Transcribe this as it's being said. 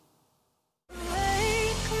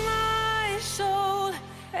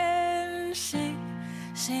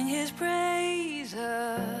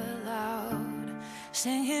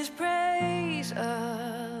sing his praise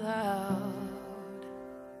aloud.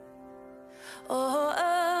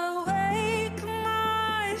 Oh, awake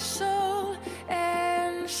my soul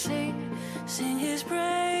and sing his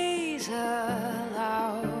praise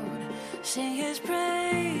aloud, sing his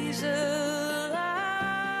praise aloud.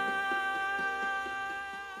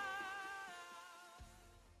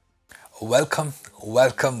 Welcome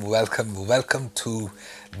to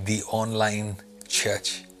the online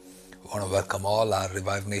church. We want to welcome all our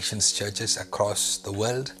Revive Nations churches across the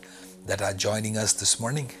world that are joining us this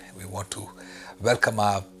morning. We want to welcome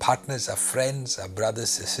our partners, our friends, our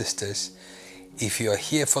brothers and sisters. If you are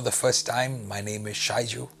here for the first time, my name is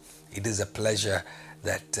Shaiju. It is a pleasure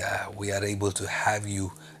that we are able to have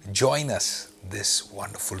you join us this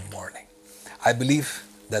wonderful morning. I believe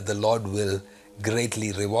that the Lord will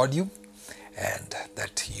greatly reward you and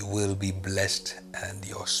that you will be blessed and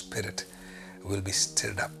your spirit will be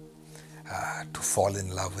stirred up to fall in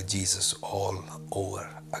love with Jesus all over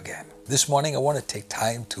again. This morning I want to take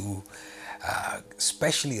time to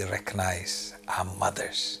especially recognize our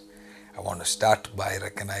mothers. I want to start by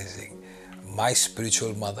recognizing my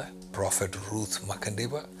spiritual mother, Prophet Ruth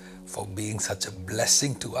Makandeva, for being such a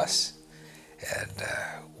blessing to us, and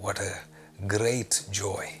what a great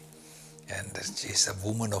joy. And she's a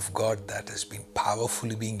woman of God that has been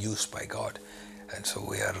powerfully being used by God. And so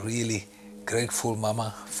we are really grateful,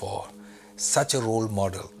 Mama, for such a role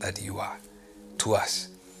model that you are to us.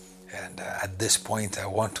 And at this point, I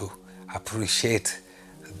want to appreciate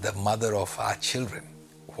the mother of our children.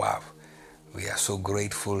 Wow, we are so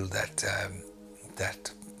grateful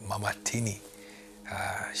that Mama Tini,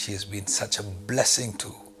 she has been such a blessing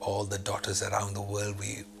to all the daughters around the world.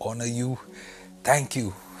 We honor you. Thank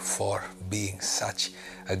you for being such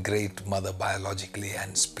a great mother biologically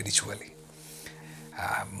and spiritually.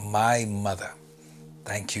 My mother,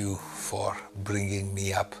 thank you for bringing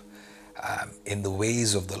me up in the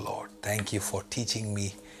ways of the Lord. Thank you for teaching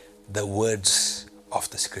me the words of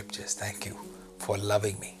the scriptures. Thank you for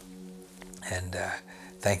loving me. And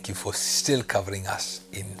thank you for still covering us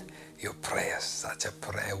in your prayers. Such a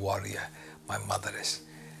prayer warrior my mother is.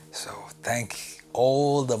 So thank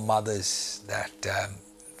all the mothers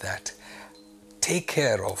that take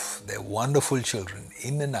care of their wonderful children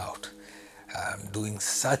in and out, doing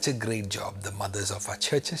such a great job, the mothers of our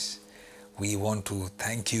churches. We want to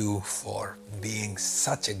thank you for being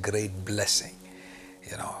such a great blessing.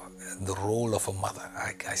 You know, the role of a mother,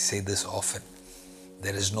 I say this often,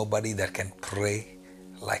 there is nobody that can pray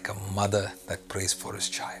like a mother that prays for his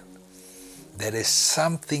child. There is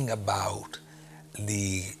something about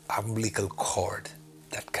the umbilical cord,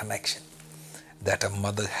 that connection that a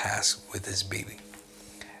mother has with his baby,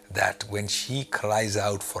 that when she cries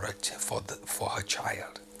out for her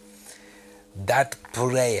child, that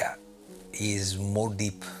prayer is more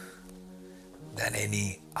deep than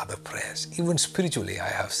any other prayers. Even spiritually, I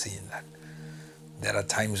have seen that. There are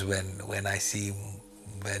times when I see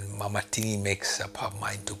when Mama Tini makes up her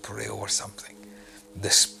mind to pray over something, the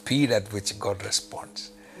speed at which God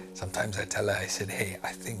responds. Sometimes I tell her, I said, hey,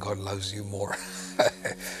 I think God loves you more.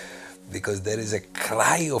 Because there is a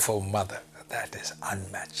cry of a mother that is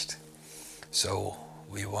unmatched. So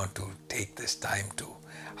we want to take this time to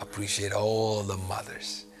appreciate all the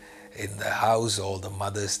mothers in the house, all the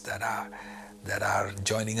mothers that are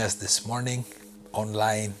joining us this morning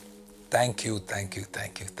online. Thank you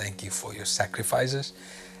for your sacrifices.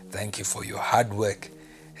 Thank you for your hard work,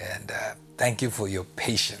 and thank you for your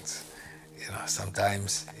patience. You know,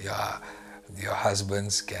 sometimes your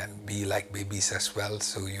husbands can be like babies as well,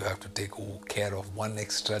 so you have to take care of one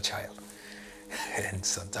extra child. And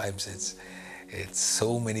sometimes it's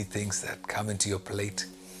so many things that come into your plate,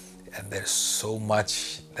 and there's so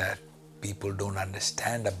much that people don't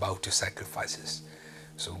understand about your sacrifices.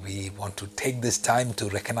 So we want to take this time to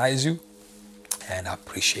recognize you and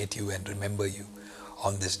appreciate you and remember you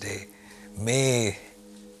on this day. May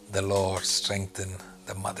the Lord strengthen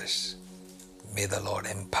the mothers. May the Lord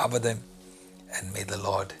empower them, and may the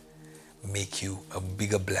Lord make you a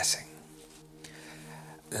bigger blessing.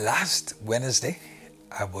 Last Wednesday,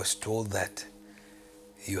 I was told that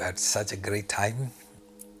you had such a great time.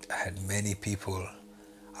 I had many people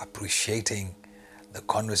appreciating the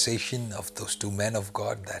conversation of those two men of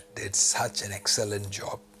God that did such an excellent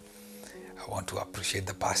job. I want to appreciate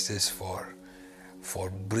the pastors for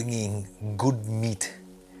bringing good meat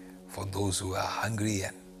for those who are hungry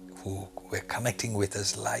and who were connecting with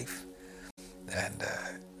us live, and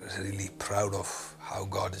really proud of how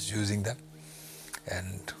God is using them.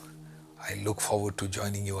 And I look forward to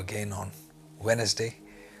joining you again on Wednesday.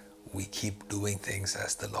 We keep doing things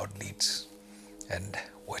as the Lord leads. And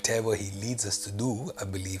whatever He leads us to do, I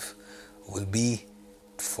believe, will be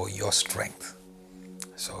for your strength.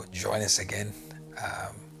 So join us again.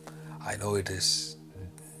 I know it is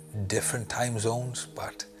different time zones,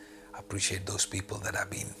 but I appreciate those people that have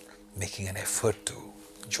been making an effort to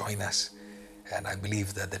join us. And I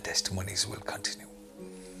believe that the testimonies will continue.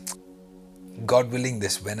 God willing,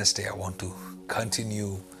 this Wednesday, I want to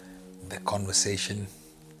continue the conversation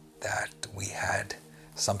that we had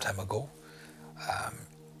some time ago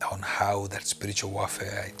on how that spiritual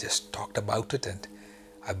warfare, I just talked about it, and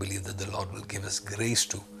I believe that the Lord will give us grace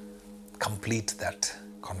to complete that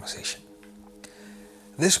conversation.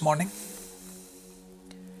 This morning,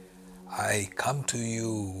 I come to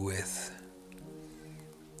you with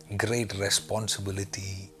great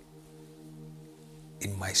responsibility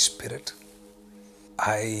in my spirit.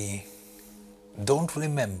 I don't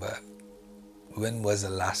remember when was the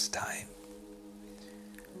last time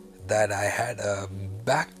that I had a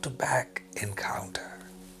back-to-back encounter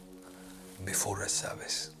before a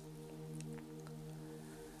service.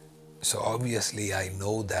 So obviously I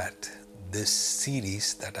know that this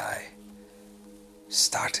series that I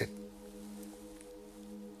started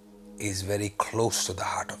is very close to the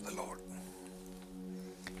heart of the Lord,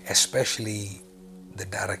 especially the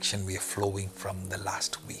direction we are flowing from the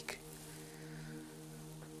last week.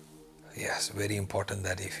 Yes, very important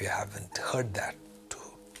that if you haven't heard that, to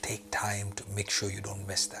take time to make sure you don't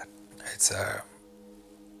miss that. It's a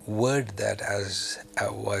word that as I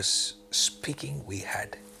was speaking, we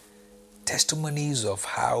had testimonies of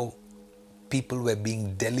how people were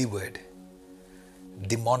being delivered.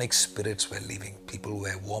 Demonic spirits were leaving. People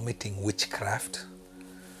were vomiting witchcraft.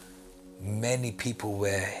 Many people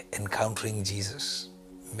were encountering Jesus.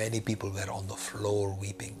 Many people were on the floor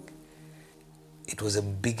weeping. It was a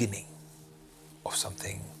beginning of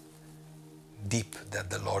something deep that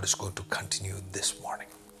the Lord is going to continue this morning.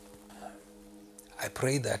 I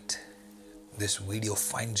pray that this video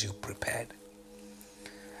finds you prepared.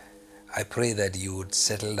 I pray that you would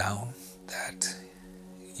settle down, that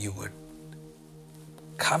you would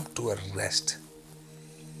come to a rest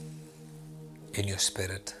in your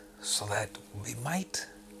spirit so that we might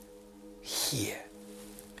hear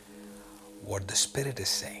what the Spirit is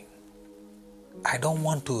saying. I don't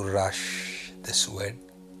want to rush this word,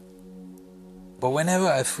 but whenever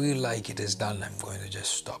I feel like it is done, I'm going to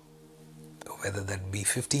just stop. Whether that be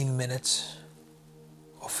 15 minutes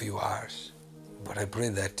or few hours, but I pray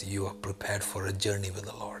that you are prepared for a journey with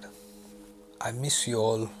the Lord. I miss you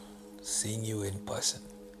all, seeing you in person,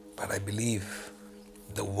 but I believe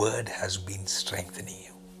the word has been strengthening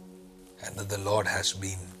you, and that the Lord has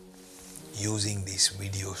been using these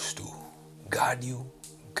videos to guard you,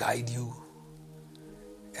 guide you,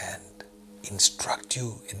 and instruct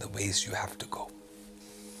you in the ways you have to go.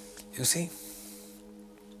 You see,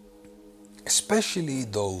 especially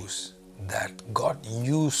those that got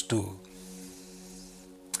used to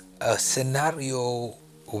a scenario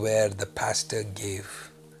where the pastor gave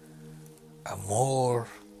a more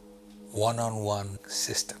one-on-one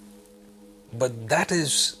system. But that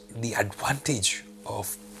is the advantage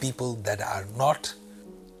of people that are not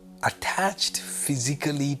attached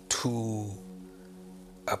physically to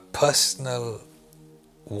a personal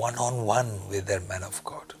one-on-one with their man of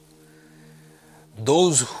God.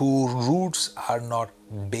 Those whose roots are not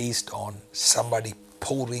based on somebody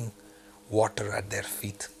pouring water at their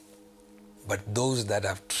feet, but those that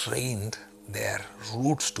have trained their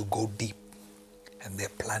roots to go deep, and they're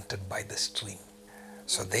planted by the stream.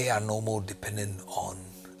 So they are no more dependent on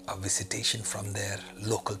a visitation from their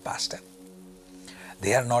local pastor.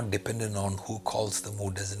 They are not dependent on who calls them,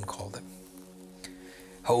 who doesn't call them.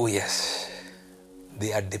 Oh yes,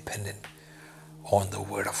 they are dependent on the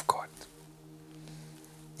Word of God.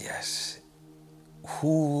 Yes,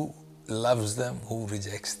 who loves them, who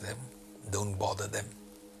rejects them, don't bother them,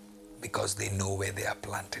 because they know where they are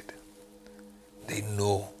planted. They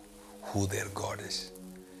know who their God is.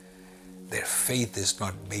 Their faith is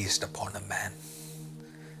not based upon a man.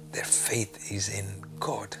 Their faith is in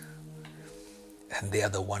God. And they are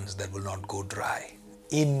the ones that will not go dry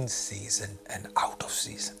in season and out of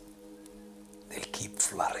season. They'll keep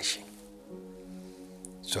flourishing.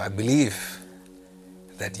 So I believe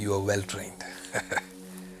that you are well trained.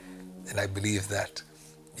 And I believe that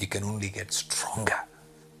you can only get stronger.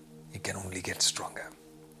 You can only get stronger.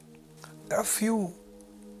 There are a few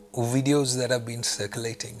videos that have been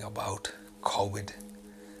circulating about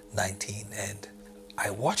COVID-19, and I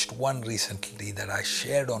watched one recently that I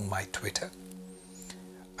shared on my Twitter.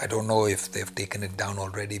 I don't know if they've taken it down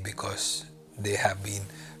already, because they have been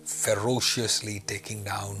ferociously taking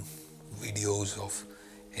down videos of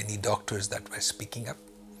any doctors that were speaking up.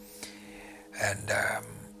 And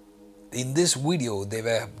in this video, there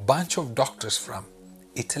were a bunch of doctors from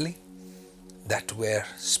Italy that were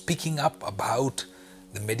speaking up about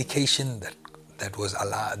the medication that was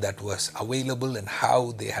available, and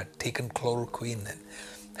how they had taken chloroquine, and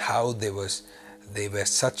how it was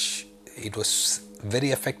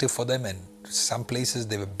very effective for them, and some places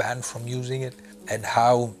they were banned from using it, and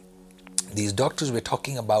how these doctors were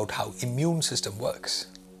talking about how immune system works.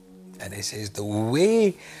 And it says the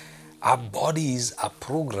way our bodies are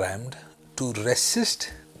programmed to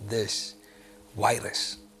resist this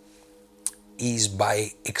virus is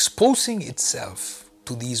by exposing itself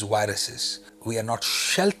to these viruses. We are not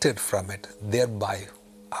sheltered from it, thereby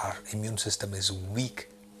our immune system is weak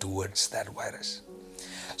towards that virus.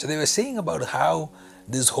 So they were saying about how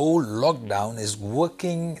this whole lockdown is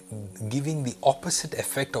working, giving the opposite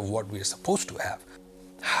effect of what we are supposed to have.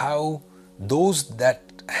 How those that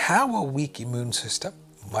have a weak immune system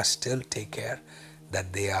must still take care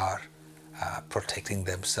that they are protecting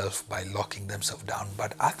themselves by locking themselves down.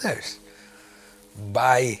 But others,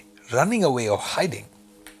 by running away or hiding,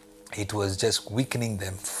 it was just weakening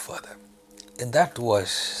them further. And that was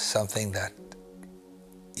something that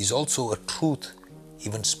is also a truth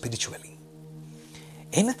even spiritually.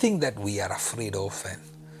 Anything that we are afraid of and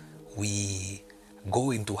we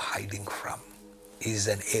go into hiding from is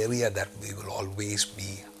an area that we will always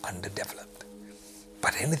be underdeveloped.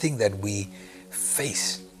 But anything that we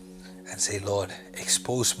face and say, Lord,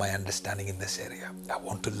 expose my understanding in this area. I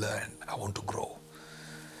want to learn. I want to grow.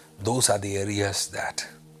 Those are the areas that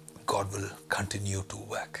God will continue to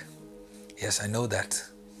work. Yes, I know that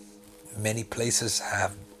many places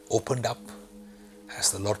have opened up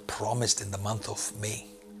as the Lord promised in the month of May.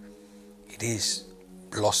 It is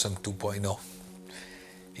Blossom 2.0.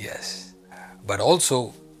 Yes. But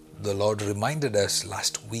also the Lord reminded us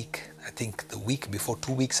last week, I think the week before,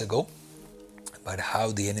 2 weeks ago, about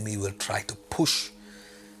how the enemy will try to push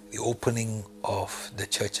the opening of the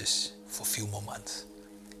churches for a few more months.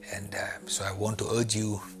 And so I want to urge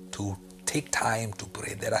you to take time to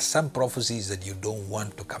pray. There are some prophecies that you don't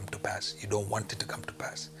want to come to pass. You don't want it to come to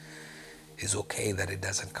pass. It's okay that it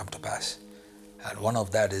doesn't come to pass. And one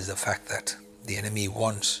of that is the fact that the enemy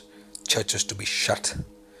wants churches to be shut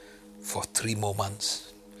for 3 more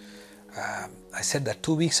months. I said that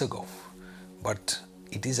 2 weeks ago, but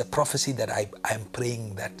it is a prophecy that I am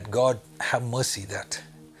praying that God have mercy that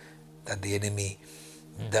the enemy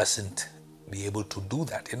doesn't be able to do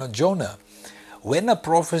that. You know, Jonah, when a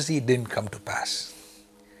prophecy didn't come to pass,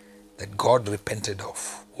 that God repented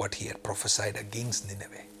of what he had prophesied against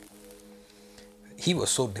Nineveh, he was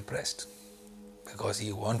so depressed because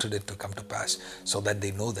he wanted it to come to pass so that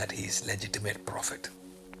they know that he is legitimate prophet.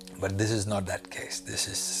 But this is not that case. This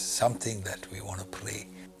is something that we want to pray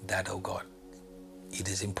that, oh God, it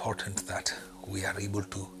is important that we are able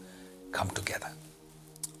to come together.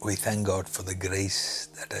 We thank God for the grace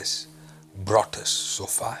that has brought us so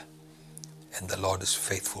far, and the Lord is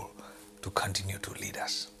faithful to continue to lead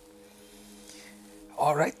us.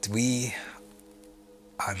 All right, we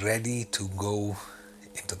are ready to go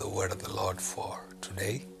into the word of the Lord for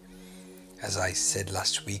today. As I said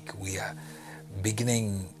last week, we are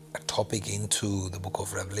beginning a topic into the book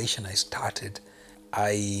of Revelation.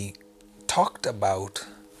 I talked about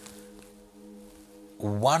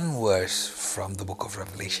one verse from the book of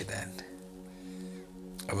Revelation, and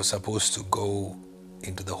I was supposed to go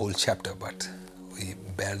into the whole chapter, but we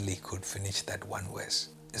barely could finish that one verse.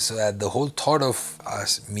 So the whole thought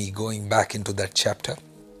of me going back into that chapter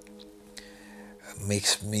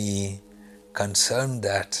makes me concerned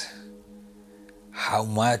that how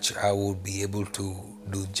much I would be able to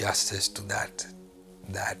do justice to that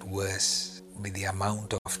verse with the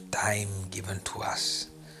amount of time given to us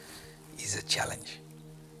is a challenge.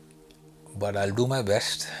 But I'll do my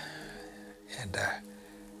best, and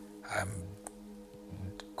I'm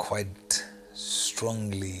quite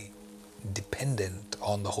strongly dependent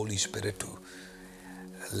on the Holy Spirit to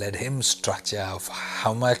let Him structure of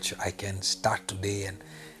how much I can start today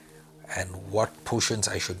and what portions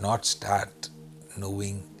I should not start,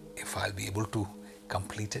 knowing if I'll be able to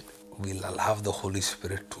complete it. We'll allow the Holy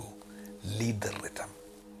Spirit to lead the rhythm.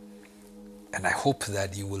 And I hope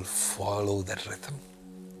that you will follow that rhythm.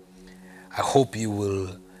 I hope you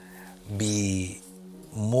will be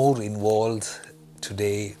more involved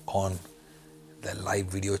today on the live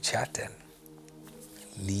video chat and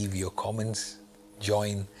leave your comments,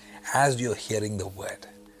 join as you're hearing the word.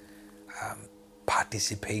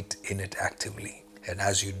 Participate in it actively. And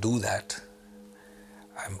as you do that,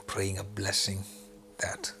 I'm praying a blessing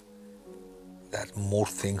that that more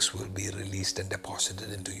things will be released and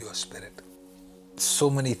deposited into your spirit. So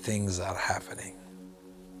many things are happening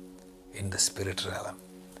in the spirit realm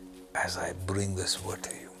as I bring this word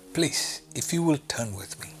to you. Please, if you will turn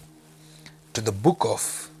with me to the book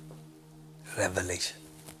of Revelation,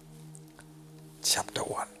 chapter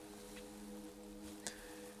 1.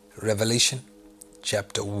 Revelation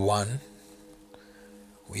chapter 1.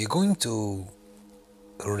 We are going to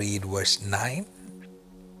read verse 9,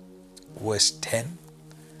 verse 10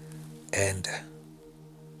 and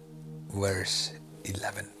verse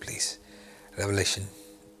 11, please. Revelation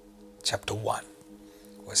chapter 1,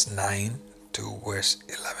 verse 9 to verse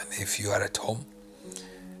 11. If you are at home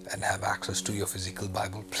and have access to your physical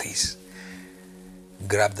Bible, please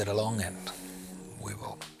grab that along and we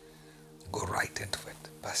will go right into it.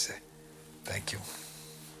 Pastor, thank you.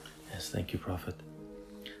 Yes, thank you, Prophet.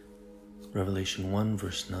 Revelation 1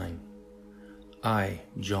 verse 9. I,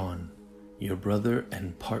 John, your brother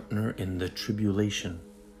and partner in the tribulation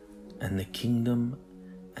and the kingdom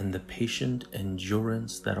and the patient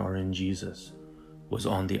endurance that are in Jesus, was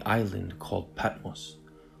on the island called Patmos,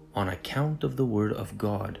 on account of the word of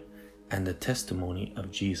God and the testimony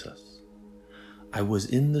of Jesus. I was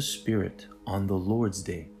in the Spirit on the Lord's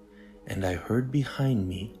day, and I heard behind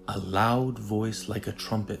me a loud voice like a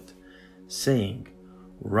trumpet, saying,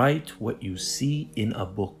 Write what you see in a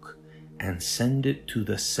book, and send it to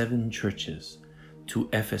the 7 churches, to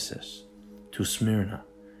Ephesus, to Smyrna,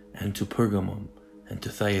 and to Pergamum, and to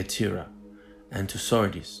Thyatira, and to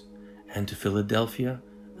Sardis, and to Philadelphia,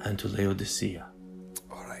 and to Laodicea.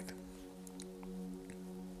 All right.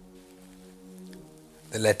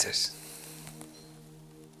 The letters.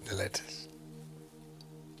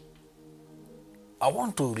 I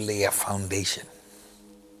want to lay a foundation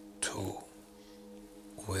to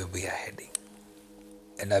where we are heading.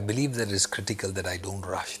 And I believe that it is critical that I don't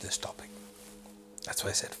rush this topic. That's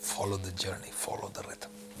why I said follow the journey, follow the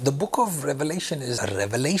rhythm. The book of Revelation is a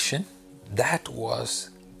revelation that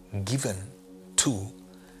was given to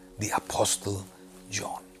the Apostle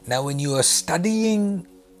John. Now when you are studying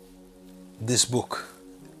this book,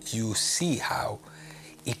 you see how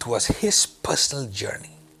it was his personal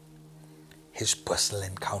journey, his personal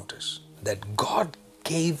encounters that God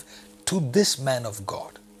gave to this man of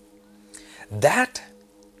God, that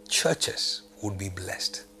churches would be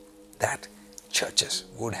blessed, that churches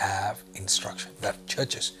would have instruction, that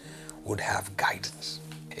churches would have guidance.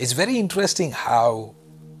 It's very interesting how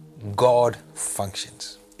God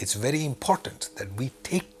functions. It's very important that we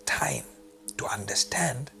take time to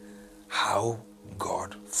understand how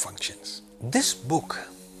God functions. This book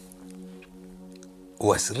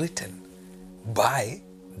was written by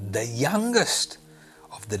the youngest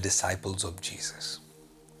of the disciples of Jesus.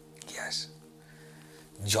 Yes,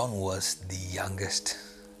 John was the youngest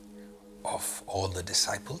of all the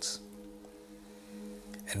disciples.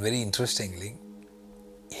 And very interestingly,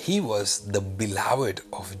 he was the beloved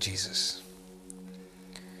of Jesus.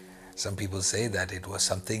 Some people say that it was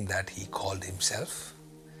something that he called himself.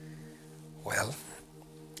 Well,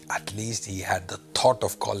 at least he had the thought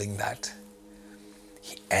of calling that.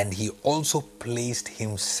 And he also placed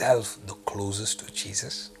himself the closest to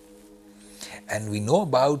Jesus. And we know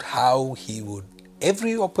about how he would,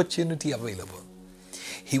 every opportunity available,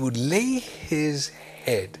 he would lay his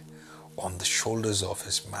head on the shoulders of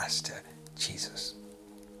his master, Jesus.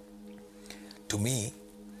 To me,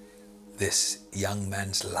 this young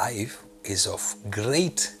man's life is of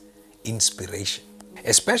great inspiration,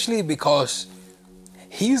 especially because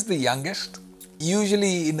he's the youngest.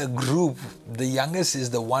 Usually in a group, the youngest is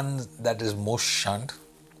the one that is most shunned.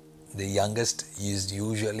 The youngest is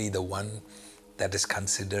usually the one that is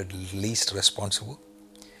considered least responsible,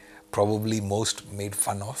 probably most made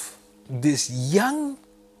fun of. This young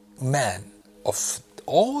man of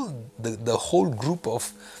all the whole group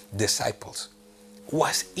of disciples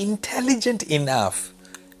was intelligent enough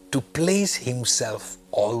to place himself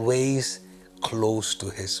always close to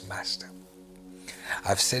his master.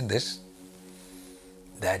 I've said this,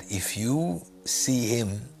 that if you see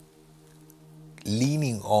him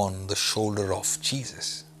leaning on the shoulder of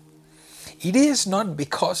Jesus, it is not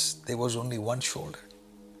because there was only one shoulder.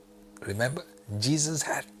 Remember, Jesus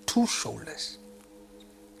had 2 shoulders.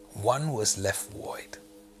 One was left void.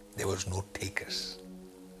 There was no takers.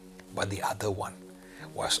 But the other one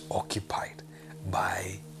was occupied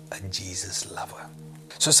by a Jesus lover.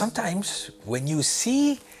 So sometimes when you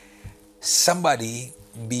see somebody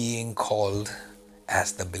being called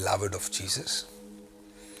as the beloved of Jesus,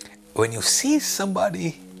 when you see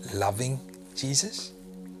somebody loving Jesus,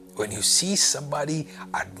 when you see somebody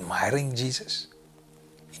admiring Jesus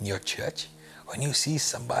in your church, when you see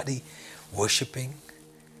somebody worshiping,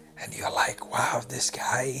 and you're like, wow, this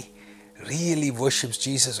guy really worships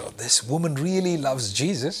Jesus, or this woman really loves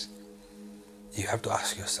Jesus, you have to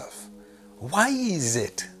ask yourself, why is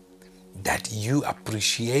it that you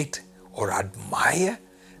appreciate or admire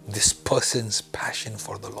this person's passion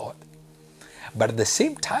for the Lord? But at the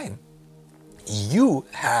same time, you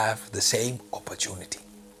have the same opportunity.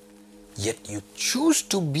 Yet you choose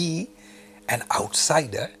to be an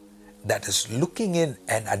outsider that is looking in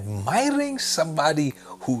and admiring somebody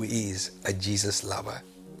who is a Jesus lover,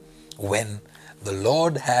 when the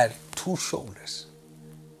Lord had two shoulders,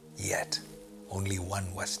 yet only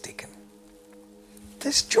one was taken.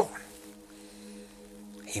 This John,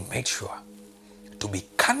 he made sure to be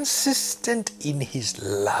consistent in his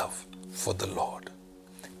love for the Lord,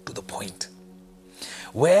 to the point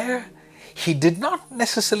where he did not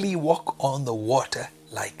necessarily walk on the water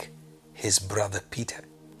like his brother Peter.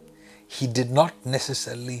 He did not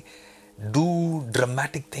necessarily do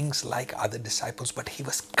dramatic things like other disciples, but he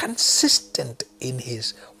was consistent in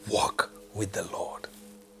his walk with the Lord,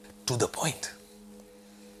 to the point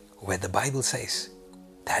where the Bible says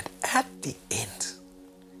that at the end,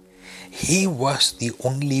 he was the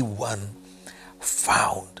only one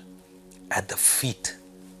found at the feet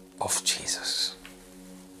of Jesus.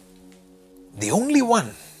 The only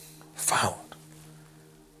one found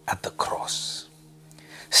at the cross.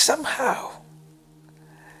 Somehow,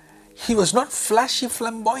 he was not flashy,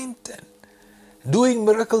 flamboyant, and doing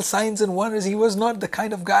miracle signs and wonders. He was not the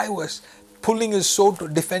kind of guy who was pulling his sword to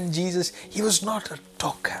defend Jesus. He was not a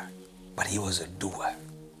talker, but he was a doer.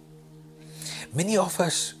 Many of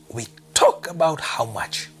us, we talk about how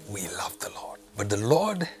much we love the Lord. But the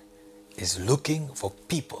Lord is looking for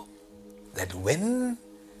people that when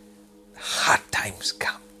hard times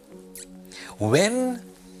come, when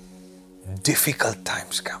difficult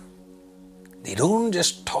times come, they don't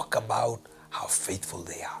just talk about how faithful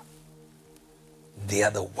they are. They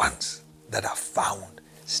are the ones that are found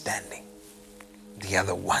standing. They are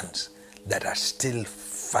the ones that are still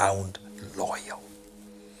found loyal.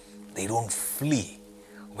 They don't flee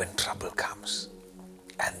when trouble comes.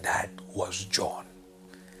 And that was John.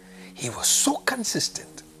 He was so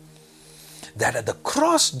consistent that at the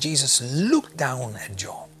cross, Jesus looked down at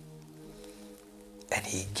John and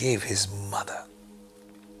he gave his mother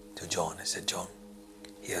to John. He said, John,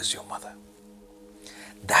 here's your mother.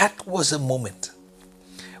 That was a moment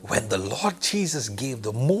when the Lord Jesus gave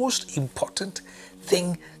the most important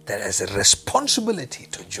thing that as a responsibility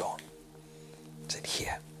to John. He said,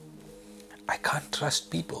 here, I can't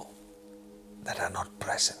trust people that are not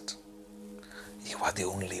present. You are the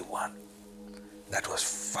only one that was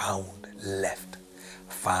found left,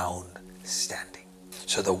 found standing.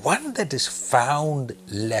 So the one that is found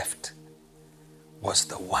left was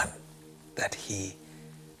the one that he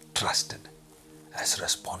trusted as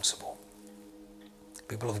responsible.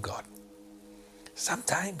 People of God,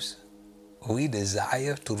 sometimes we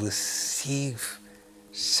desire to receive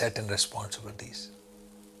certain responsibilities.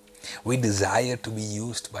 We desire to be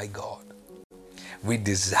used by God. We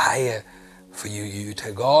desire for you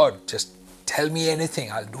to God, just tell me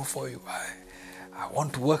anything, I'll do for you. I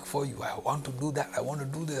want to work for you. I want to do that. I want to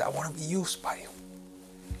do this. I want to be used by you.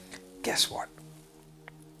 Guess what?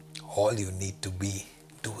 All you need to be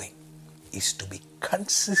doing is to be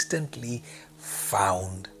consistently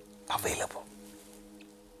found available.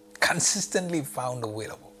 Consistently found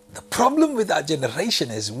available. The problem with our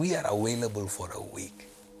generation is we are available for a week.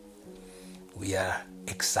 We are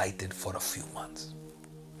excited for a few months.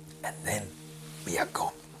 And then we are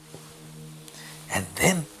gone. And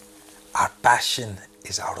then our passion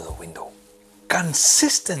is out of the window.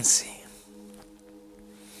 Consistency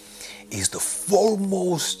is the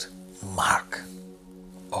foremost mark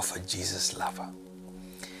of a Jesus lover.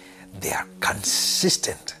 They are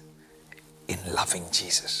consistent in loving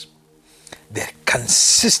Jesus. They are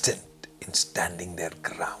consistent in standing their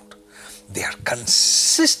ground. They are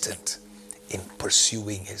consistent in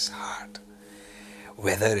pursuing his heart.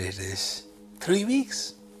 Whether it is 3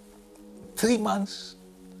 weeks, 3 months,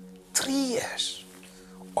 3 years,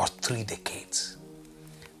 or 3 decades,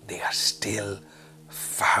 they are still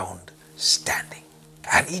found standing.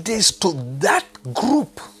 And it is to that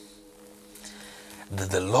group that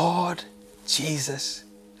the Lord Jesus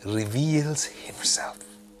reveals himself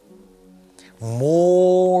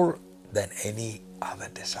more than any other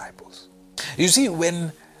disciples. You see,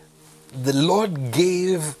 when the Lord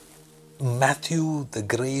gave Matthew the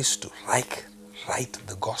grace to write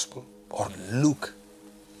the gospel, or Luke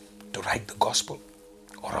to write the gospel,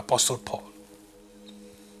 or Apostle Paul,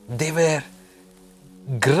 they were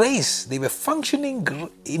grace, they were functioning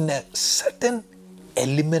in a certain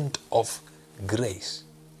element of grace.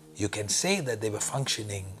 You can say that they were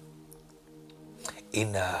functioning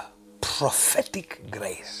in a prophetic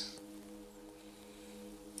grace.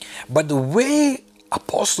 But the way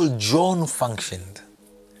Apostle John functioned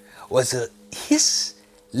was his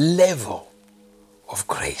level of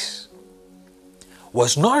grace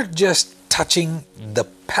was not just touching the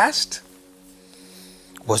past,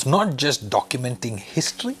 was not just documenting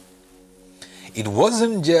history. It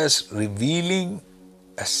wasn't just revealing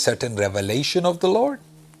a certain revelation of the Lord.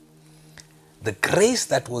 The grace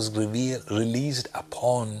that was released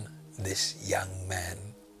upon this young man,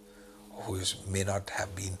 who may not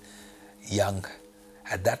have been young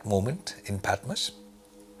at that moment in Patmos,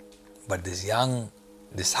 but this young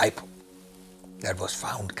disciple that was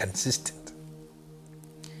found consistent.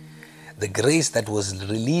 The grace that was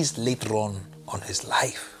released later on his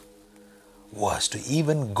life was to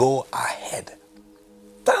even go ahead,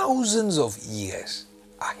 thousands of years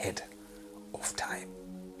ahead of time.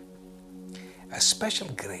 A special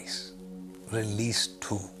grace released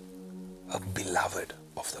to a beloved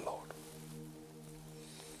of the Lord.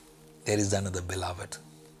 There is another beloved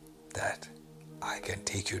that I can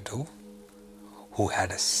take you to who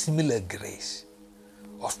had a similar grace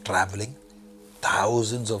of traveling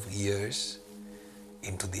thousands of years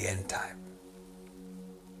into the end time.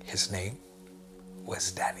 His name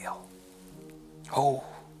was Daniel. Oh,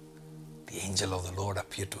 the angel of the Lord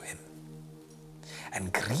appeared to him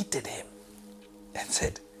and greeted him and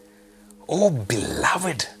said, "Oh,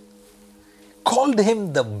 beloved," called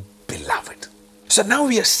him the beloved. So now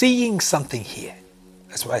we are seeing something here.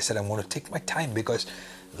 That's why I said I'm going to take my time, because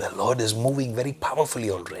the Lord is moving very powerfully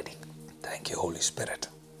already. Thank you, Holy Spirit.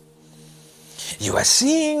 You are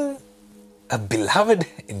seeing a beloved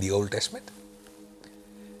in the Old Testament.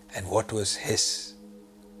 And what was his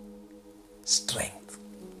strength?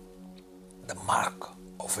 The mark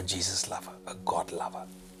of a Jesus lover, a God lover.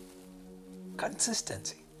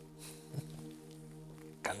 Consistency.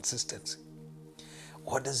 Consistency.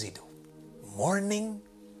 What does he do? Morning,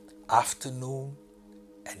 afternoon,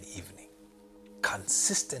 and evening.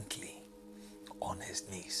 Consistently on his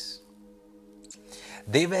knees.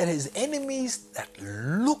 They were his enemies that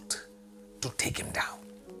looked to take him down.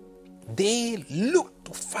 They looked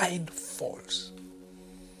to find faults.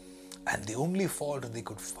 And the only fault they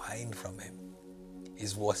could find from him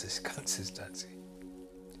was his consistency.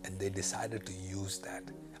 And they decided to use that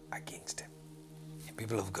against him.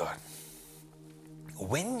 People of God,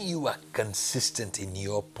 when you are consistent in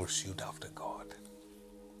your pursuit after God,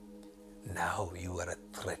 now you are a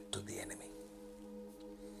threat to the enemy.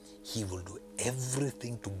 He will do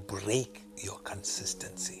everything to break your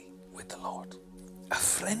consistency with the Lord. A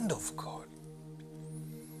friend of God,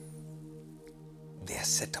 they are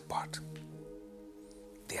set apart.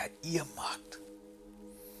 They are earmarked.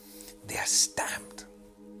 They are stamped.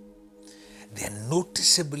 They are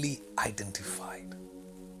noticeably identified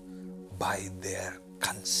by their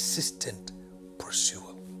consistent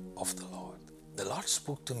pursuit of the Lord. The Lord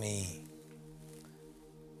spoke to me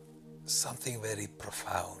something very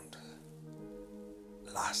profound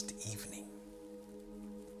last evening.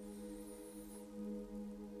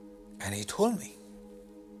 And he told me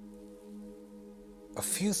a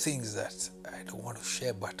few things that I don't want to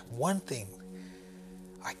share, but one thing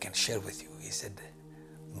I can share with you. He said,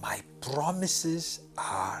 "My promises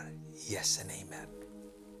are yes and amen."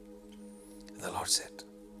 And the Lord said,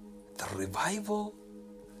 "The revival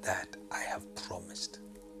that I have promised,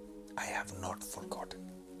 I have not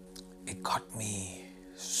forgotten." It got me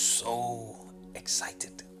so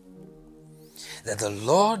excited that the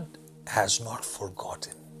Lord has not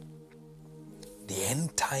forgotten the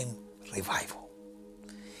end time revival,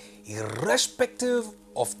 irrespective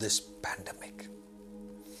of this pandemic,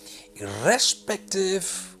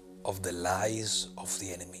 irrespective of the lies of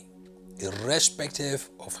the enemy, irrespective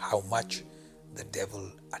of how much the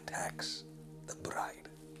devil attacks the bride.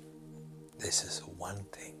 This is one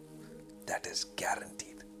thing that is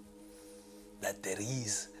guaranteed, that there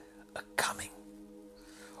is a coming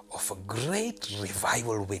of a great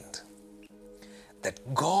revival wind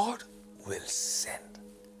that God will send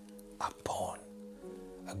upon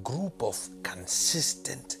a group of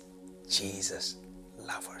consistent Jesus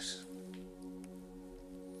lovers.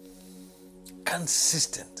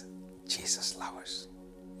 Consistent Jesus lovers.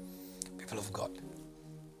 People of God,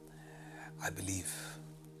 I believe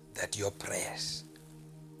that your prayers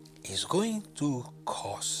is going to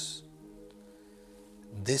cause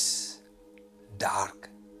this dark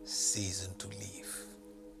season to leave.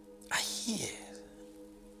 I hear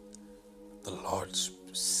the Lord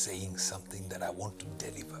saying something that I want to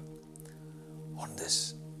deliver on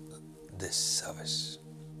this this service.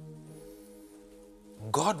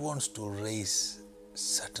 God wants to raise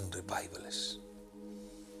certain revivalists,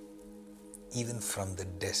 even from the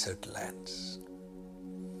desert lands.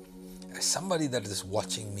 As somebody that is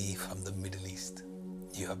watching me from the Middle East,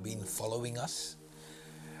 you have been following us.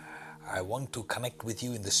 I want to connect with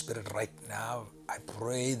you in the Spirit right now. I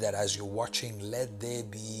pray that as you're watching, let there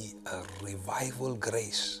be a revival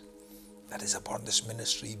grace that is upon this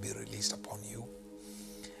ministry be released upon you.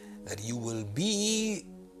 That you will be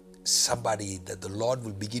somebody that the Lord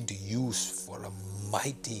will begin to use for a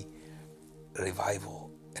mighty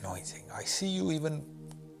revival anointing. I see you even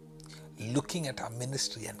looking at our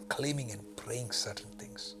ministry and claiming and praying certain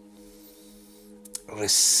things.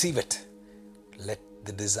 Receive it. Let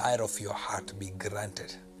the desire of your heart be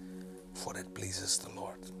granted, for it pleases the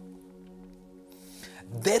Lord.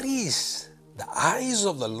 There is the eyes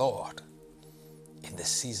of the Lord in this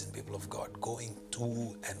season, people of God, going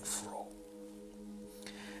to and fro.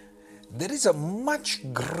 There is a much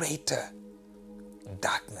greater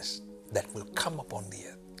darkness that will come upon the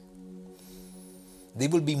earth. There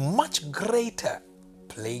will be much greater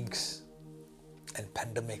plagues and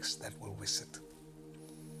pandemics that will visit.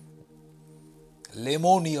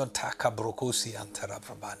 Lemonio taka brokosi antara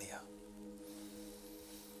prabania.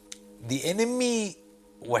 The enemy,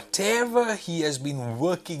 whatever he has been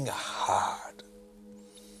working hard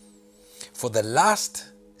for the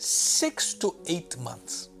last 6 to 8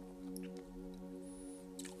 months,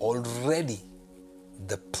 already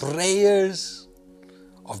the prayers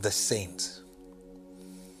of the saints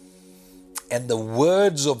and the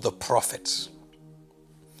words of the prophets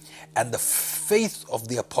and the faith of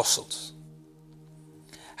the apostles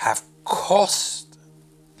have caused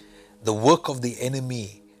the work of the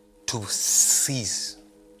enemy to cease.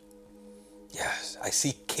 Yes, I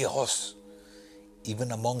see chaos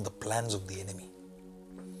even among the plans of the enemy.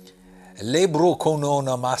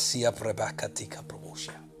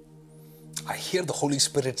 I hear the Holy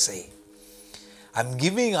Spirit say, I'm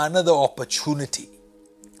giving another opportunity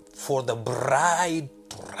for the bride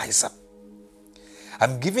to rise up.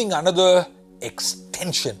 I'm giving another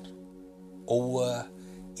extension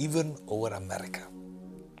even over America.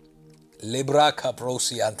 But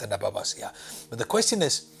the question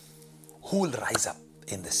is, who will rise up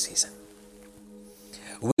in this season?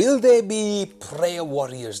 Will there be prayer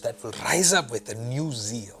warriors that will rise up with a new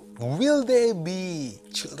zeal? Will there be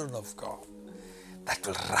children of God that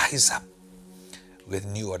will rise up with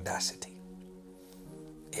new audacity?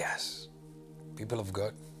 Yes, people of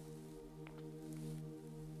God,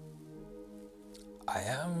 I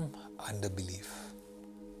am under belief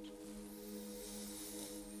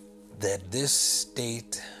that this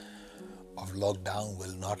state of lockdown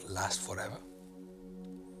will not last forever.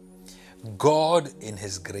 God, in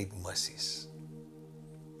His great mercies,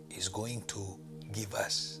 is going to give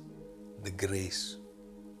us the grace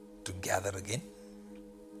to gather again.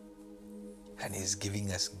 And He's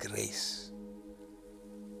giving us grace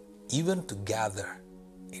even to gather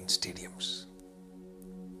in stadiums.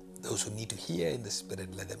 Those who need to hear in the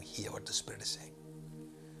Spirit, let them hear what the Spirit is saying.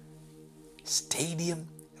 Stadium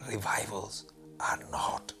revivals are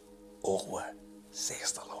not over,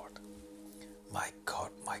 says the Lord. My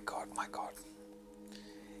God, my God, my God.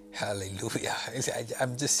 Hallelujah.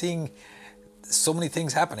 I'm just seeing so many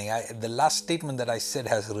things happening. The last statement that I said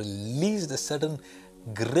has released a certain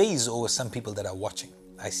grace over some people that are watching.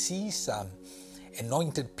 I see some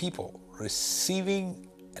anointed people receiving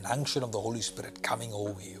an unction of the Holy Spirit coming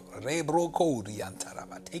over you.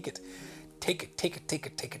 Take it. Take it, take it, take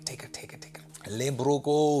it, take it, take it, take it, take it.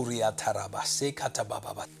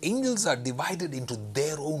 Angels are divided into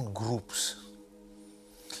their own groups.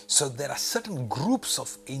 So there are certain groups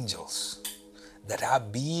of angels that are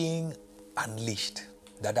being unleashed.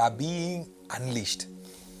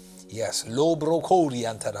 Yes.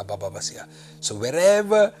 So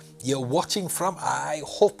wherever you're watching from, I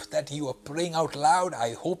hope that you are praying out loud.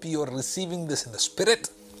 I hope you are receiving this in the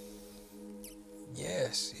Spirit.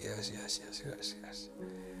 Yes.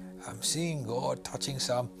 I'm seeing God touching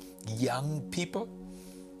some young people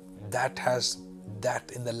that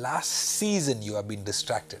in the last season you have been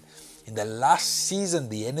distracted. In the last season,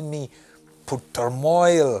 the enemy put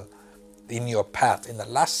turmoil in your path. In the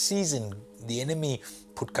last season, the enemy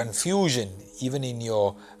put confusion even in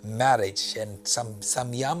your marriage, and some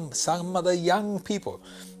other young people,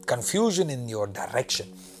 confusion in your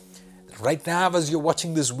direction. Right now, as you're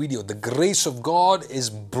watching this video, the grace of God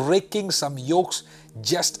is breaking some yokes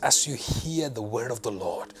just as you hear the word of the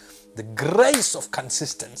Lord. The grace of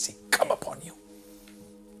consistency come upon you.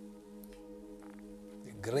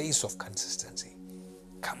 The grace of consistency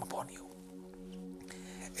come upon you.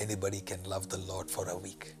 Anybody can love the Lord for a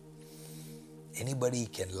week. Anybody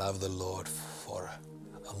can love the Lord for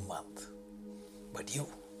a month. But you,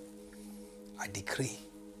 I decree,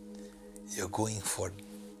 you're going for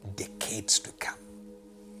decades to come.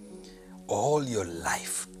 All your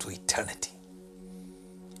life to eternity.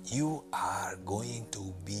 You are going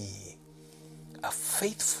to be a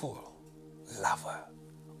faithful lover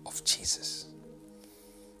of Jesus.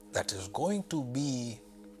 That is going to be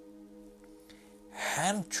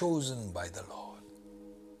hand-chosen by the Lord.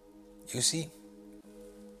 You see,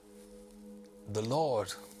 the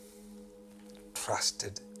Lord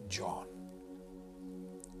trusted John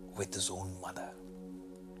with his own mother.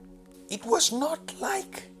 It was not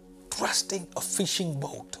like trusting a fishing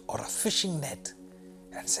boat or a fishing net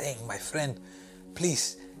and saying, my friend,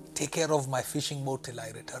 please take care of my fishing boat till I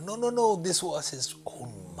return. No. This was his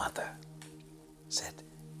own mother. Said,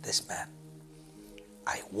 this man,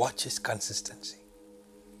 I watch his consistency.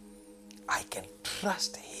 I can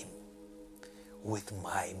trust him with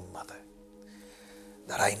my mother.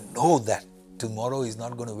 That I know that tomorrow he's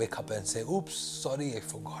not going to wake up and say, oops, sorry, I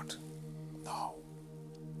forgot. No.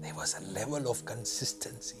 There was a level of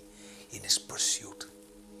consistency in his pursuit.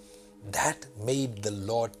 That made the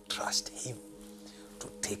Lord trust him to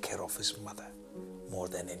take care of his mother more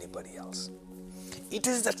than anybody else. It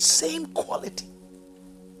is that same quality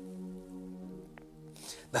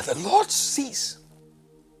that the Lord sees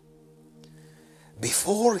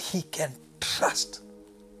before he can trust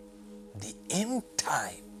the end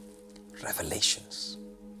time revelations,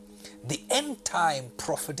 the end time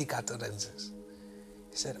prophetic utterances.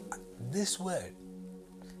 He said, this word,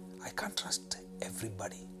 I can't trust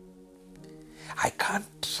everybody. I can't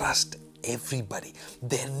trust everybody.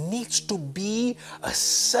 There needs to be a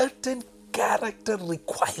certain character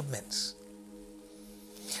requirements,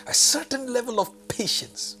 a certain level of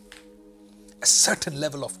patience, a certain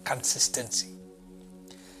level of consistency,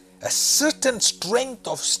 a certain strength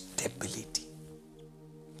of stability,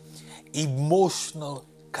 emotional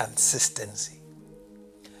consistency,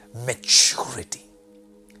 maturity,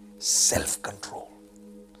 self-control.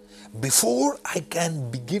 Before I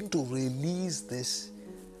can begin to release these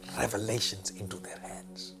revelations into their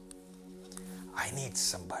hands, I need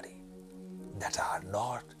somebody that are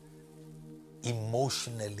not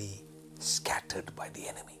emotionally scattered by the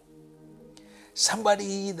enemy.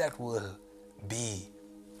 Somebody that will be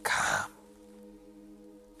calm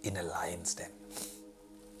in a lion's den.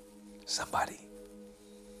 Somebody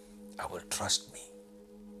I will trust me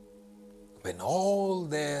when all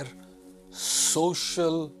their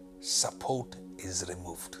social support is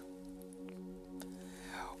removed.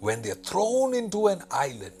 When they are thrown into an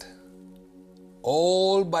island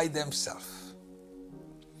all by themselves,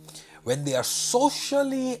 when they are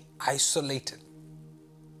socially isolated,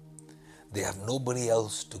 they have nobody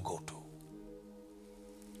else to go to.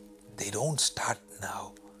 They don't start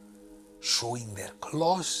now showing their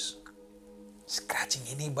claws, scratching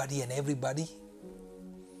anybody and everybody.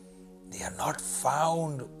 They are not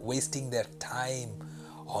found wasting their time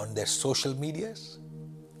on their social medias.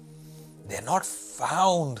 They are not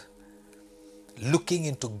found looking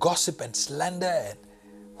into gossip and slander and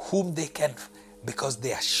whom they can, because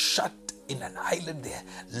they are shut in an island. They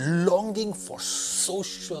are longing for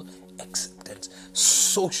social acceptance,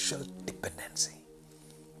 social dependency.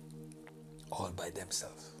 All by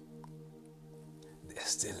themselves. They are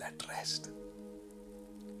still at rest.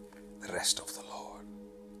 The rest of the Lord.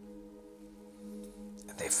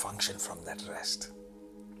 And they function from that rest.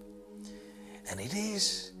 And it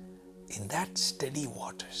is in that steady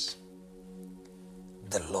waters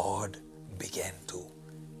the Lord began to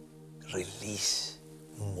release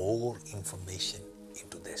more information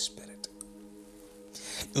into their spirit.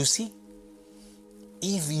 You see,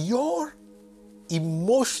 if you're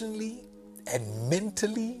emotionally and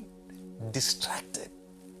mentally distracted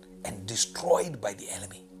and destroyed by the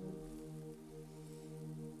enemy,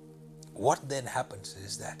 what then happens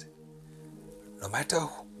is that no matter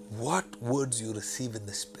what words you receive in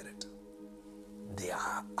the spirit, they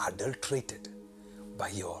are adulterated by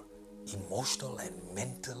your emotional and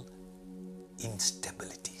mental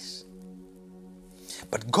instabilities.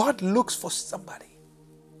 But God looks for somebody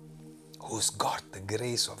who's got the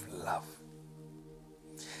grace of love.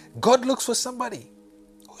 God looks for somebody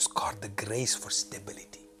who's got the grace for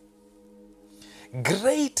stability,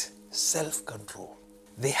 great self-control.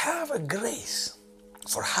 They have a grace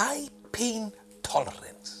for high pain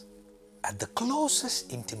tolerance. At the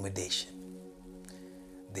closest intimidation,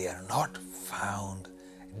 they are not found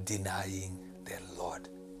denying their Lord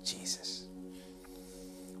Jesus.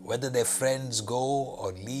 Whether their friends go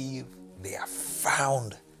or leave, they are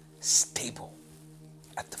found stable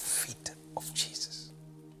at the feet of Jesus.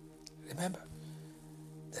 Remember,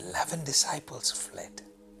 the 11 disciples fled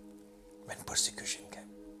when persecution came.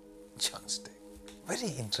 John stayed.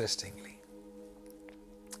 Very interestingly,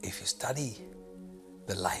 if you study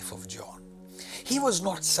the life of John, he was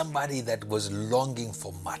not somebody that was longing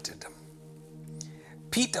for martyrdom.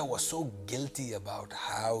 Peter was so guilty about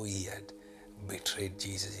how he had betrayed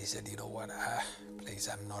Jesus. He said, you know what, please,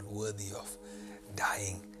 I'm not worthy of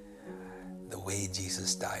dying the way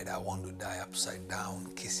Jesus died. I want to die upside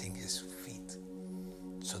down, kissing his feet.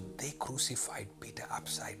 So they crucified Peter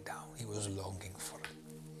upside down. He was longing for it.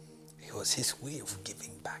 It was his way of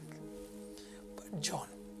giving back. But John,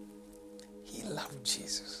 he loved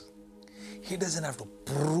Jesus. He doesn't have to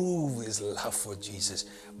prove his love for Jesus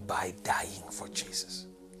by dying for Jesus.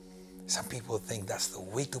 Some people think that's the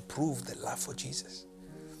way to prove the love for Jesus.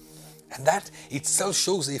 And that itself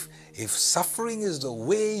shows if suffering is the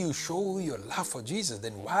way you show your love for Jesus,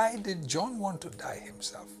 then why did John want to die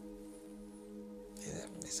himself?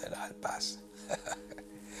 He said, I'll pass.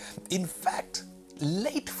 In fact,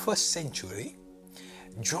 late 1st century,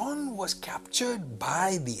 John was captured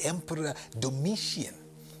by the Emperor Domitian.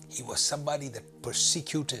 He was somebody that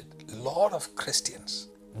persecuted a lot of Christians.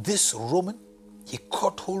 This Roman, he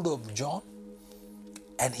caught hold of John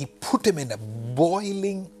and he put him in a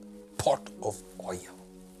boiling pot of oil.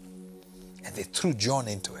 And they threw John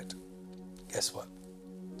into it. Guess what?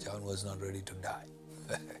 John was not ready to die.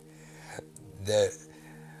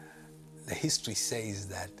 The history says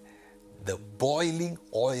that the boiling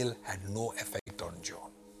oil had no effect on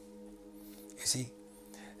John. You see,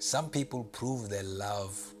 some people prove their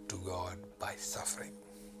love to God by suffering.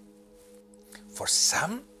 For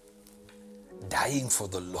some, dying for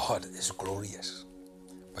the Lord is glorious.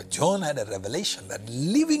 But John had a revelation that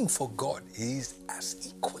living for God is as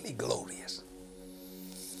equally glorious.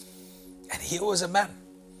 And here was a man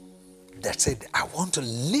that said, I want to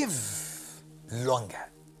live longer.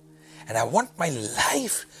 And I want my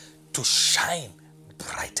life to shine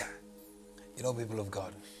brighter. You know, people of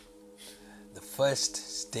God, the first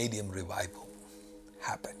stadium revival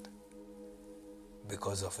happened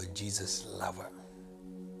because of a Jesus lover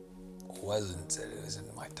who said, it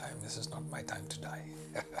isn't my time, this is not my time to die.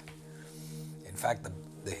 In fact,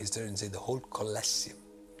 the historians say the whole Colosseum,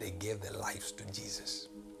 they gave their lives to Jesus.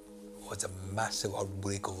 It was a massive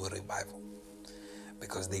outbreak of a revival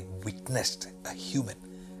because they witnessed a human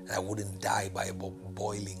that wouldn't die by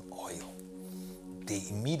boiling oil. They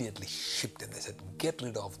immediately shipped him. They said, get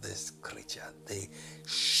rid of this creature. They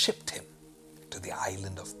shipped him to the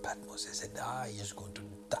island of Patmos. They said, he's going to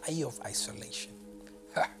die of isolation.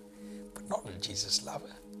 But not a Jesus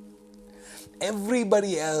lover.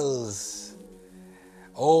 Everybody else,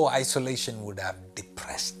 isolation would have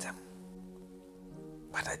depressed them.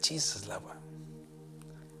 But a Jesus lover,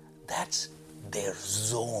 that's their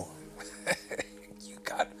zone. You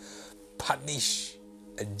can't punish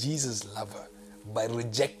a Jesus lover by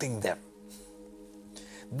rejecting them.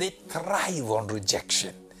 They thrive on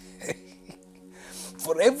rejection.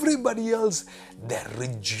 For everybody else, their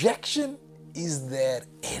rejection is their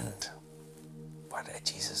end. But a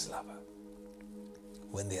Jesus lover,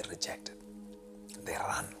 when they are rejected, they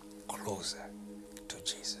run closer to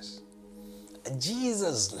Jesus. A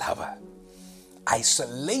Jesus lover,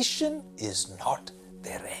 isolation is not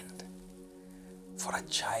their end. For a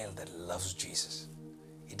child that loves Jesus,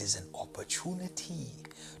 it is an opportunity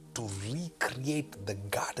to recreate the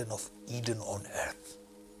Garden of Eden on earth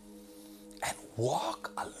and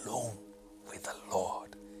walk alone with the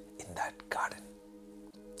Lord in that garden.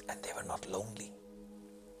 And they were not lonely,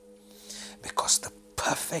 because the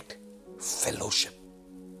perfect fellowship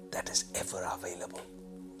that is ever available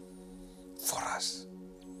for us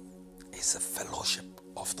is the fellowship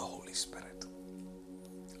of the Holy Spirit.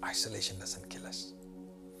 Isolation doesn't kill us.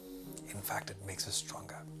 In fact, it makes us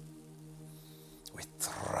stronger. We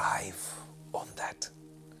thrive on that.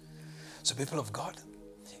 So, people of God,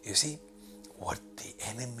 you see, what the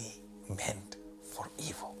enemy meant for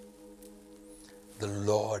evil, the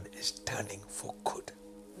Lord is turning for good.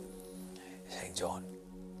 He's saying, John,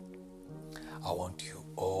 I want you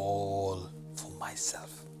all for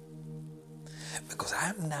myself. Because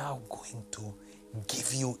I'm now going to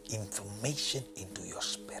give you information into your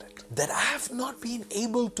spirit that I have not been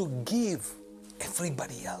able to give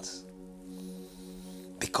everybody else.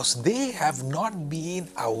 Because they have not been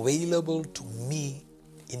available to me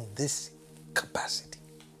in this capacity.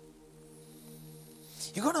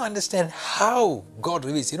 You're going to understand how God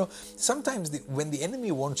reveals. You know, sometimes when the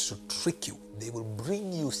enemy wants to trick you, they will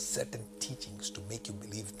bring you certain teachings to make you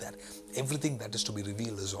believe that everything that is to be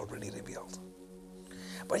revealed is already revealed.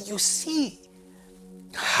 But you see,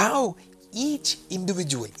 how each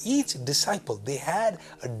individual, each disciple, they had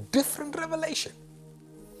a different revelation.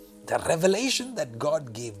 The revelation that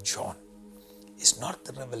God gave John is not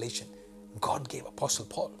the revelation God gave Apostle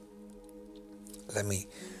Paul. Let me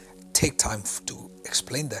take time to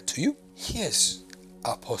explain that to you. Here's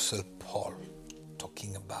Apostle Paul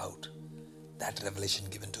talking about that revelation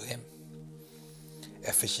given to him.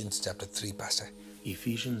 Ephesians chapter 3, Pastor.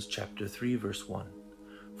 Ephesians chapter 3, verse 1.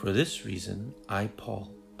 For this reason, I,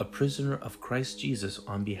 Paul, a prisoner of Christ Jesus,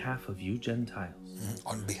 on behalf of you Gentiles.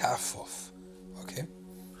 On behalf of, okay.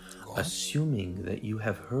 Go on. Assuming that you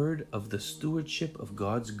have heard of the stewardship of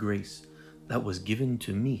God's grace that was given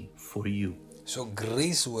to me for you. So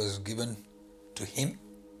grace was given to him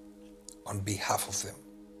on behalf of them.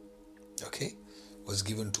 Okay? Was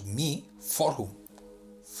given to me for whom?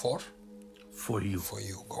 For you. For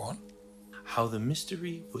you. Go on. How the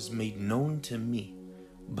mystery was made known to me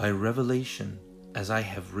by revelation, as I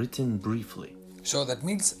have written briefly. So that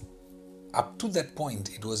means up to that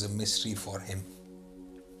point it was a mystery for him.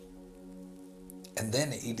 And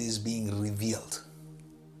then it is being revealed.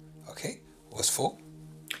 Okay? Verse 4.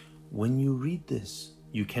 When you read this,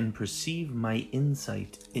 you can perceive my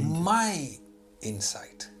insight into my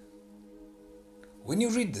insight. When you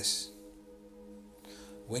read this,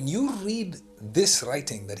 when you read this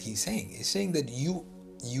writing that he's saying that you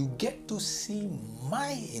get to see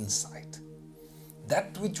my insight,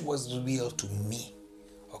 that which was revealed to me.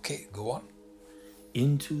 Okay, go on.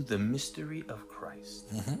 into the mystery of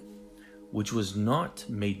Christ, which was not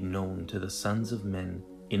made known to the sons of men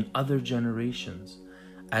in other generations,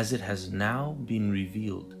 as it has now been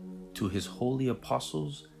revealed to his holy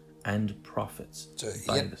apostles and prophets. So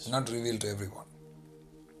yet not revealed to everyone.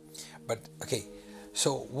 But okay,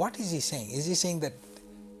 so what is he saying? Is he saying that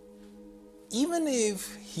even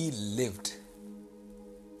if he lived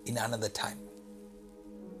in another time,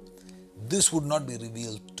 this would not be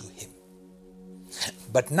revealed to him?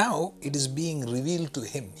 But now it is being revealed to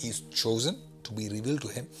him. He's chosen to be revealed to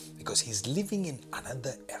him because he's living in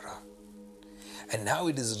another era. And now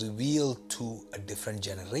it is revealed to a different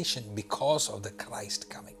generation because of the Christ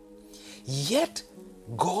coming. Yet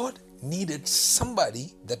God needed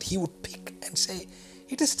somebody that he would pick and say,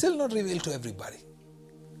 it is still not revealed to everybody.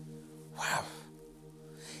 Wow.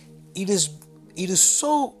 It is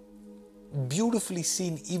so beautifully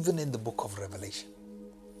seen even in the book of Revelation.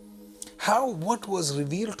 How what was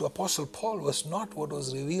revealed to Apostle Paul was not what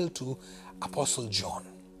was revealed to Apostle John.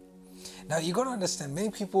 Now you got to understand,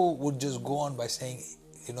 many people would just go on by saying,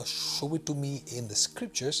 show it to me in the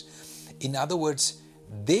scriptures. In other words,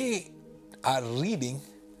 they are reading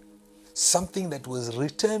something that was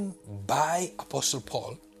written by Apostle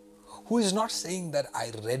Paul, who is not saying that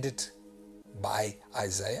I read it by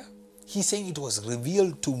Isaiah. He's saying it was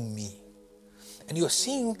revealed to me. And you're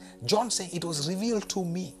seeing John saying it was revealed to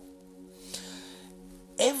me.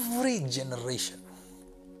 Every generation,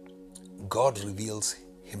 God reveals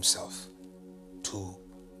himself to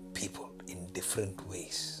people in different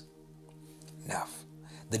ways. Now,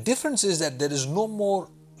 the difference is that there is no more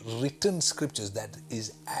written scriptures that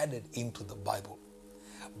is added into the Bible.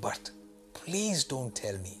 But please don't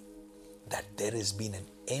tell me that there has been an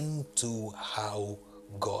end to how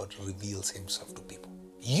God reveals himself to people.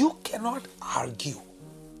 You cannot argue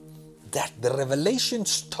that the revelation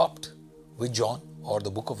stopped with John or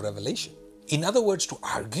the book of Revelation. In other words, to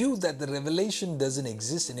argue that the revelation doesn't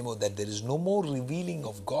exist anymore, that there is no more revealing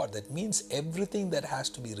of God, that means everything that has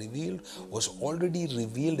to be revealed was already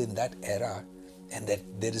revealed in that era, and that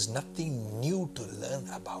there is nothing new to learn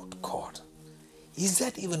about God. Is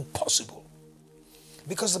that even possible?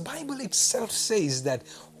 Because the Bible itself says that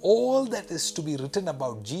all that is to be written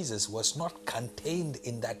about Jesus was not contained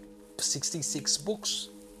in that 66 books.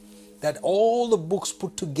 That all the books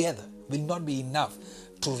put together will not be enough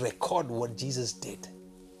to record what Jesus did.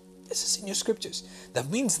 This is in your scriptures. That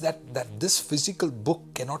means that this physical book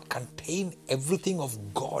cannot contain everything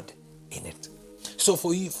of God in it. So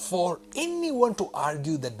for anyone to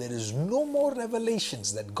argue that there is no more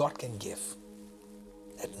revelations that God can give,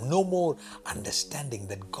 that no more understanding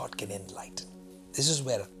that God can enlighten, this is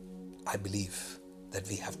where I believe that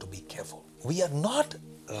we have to be careful. We are not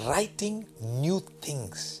writing new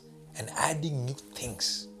things and adding new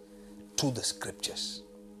things to the scriptures.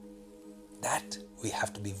 That we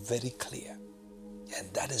have to be very clear.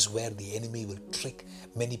 And that is where the enemy will trick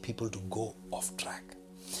many people to go off track.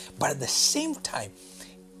 But at the same time,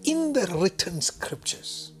 in the written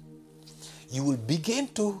scriptures, you will begin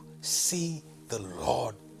to see the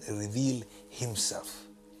Lord reveal himself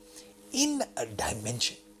in a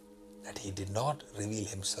dimension that he did not reveal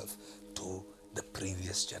himself to the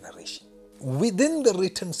previous generation. within the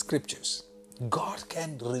written scriptures, God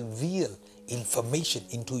can reveal information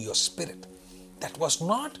into your spirit that was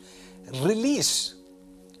not released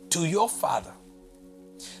to your father,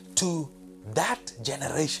 to that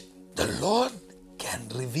generation. The Lord can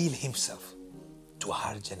reveal himself to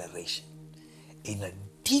our generation in a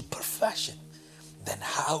deeper fashion than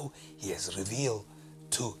how he has revealed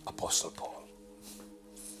to Apostle Paul.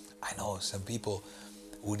 I know some people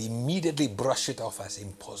would immediately brush it off as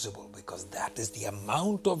impossible because that is the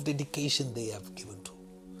amount of dedication they have given to.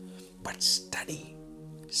 But study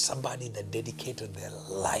somebody that dedicated their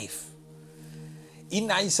life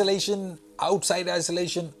in isolation, outside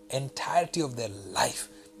isolation, entirety of their life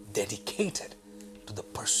dedicated to the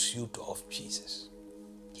pursuit of Jesus.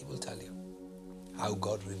 He will tell you how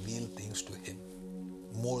God revealed things to him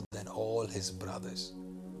more than all his brothers,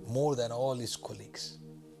 more than all his colleagues,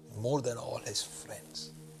 more than all his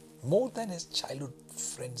friends, more than his childhood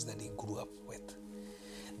friends that he grew up with.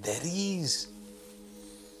 There is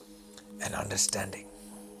an understanding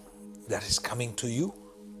that is coming to you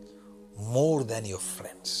more than your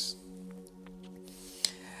friends.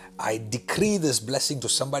 I decree this blessing to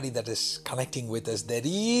somebody that is connecting with us. There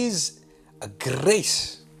is a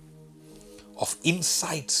grace of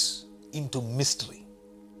insights into mystery.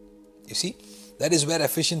 You see, that is where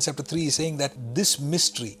Ephesians chapter 3 is saying that this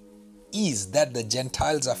mystery is that the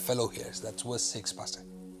Gentiles are fellow heirs. That's verse 6, Pastor.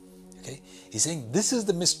 Okay, he's saying this is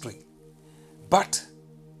the mystery, but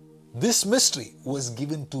this mystery was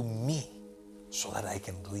given to me so that I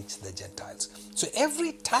can reach the Gentiles. So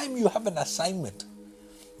every time you have an assignment,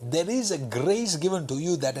 there is a grace given to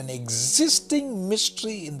you that an existing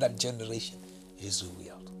mystery in that generation is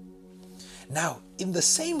revealed. Now, in the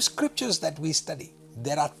same scriptures that we study,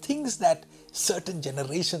 there are things that certain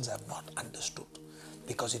generations have not understood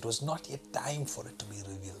because it was not yet time for it to be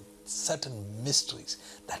revealed. Certain mysteries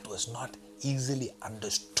that was not easily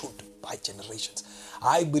understood by generations.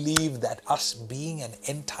 I believe that us being an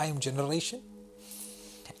end time generation,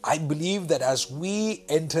 I believe that as we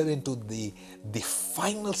enter into the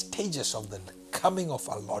final stages of the coming of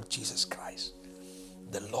our Lord Jesus Christ,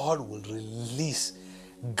 the Lord will release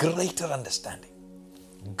greater understanding,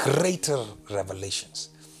 greater revelations,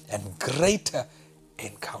 and greater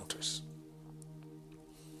encounters.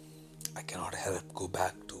 I cannot help go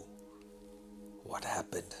back to what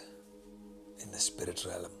happened in the spirit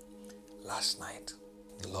realm last night.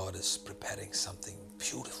 The Lord is preparing something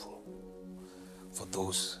beautiful for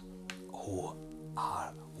those who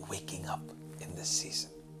are waking up in this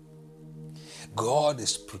season. God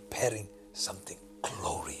is preparing something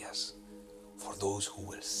glorious for those who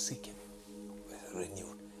will seek Him with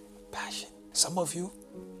renewed passion. Some of you,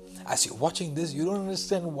 as you're watching this, you don't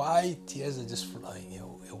understand why tears are just flowing.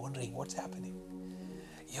 You're wondering what's happening.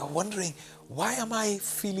 You're wondering, why am I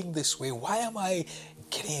feeling this way? Why am I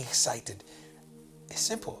getting excited? It's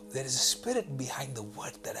simple. There is a spirit behind the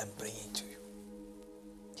word that I'm bringing to you.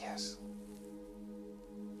 Yes.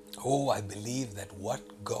 Oh, I believe that what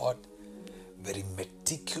God very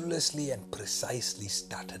meticulously and precisely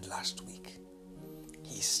started last week,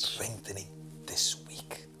 He's strengthening this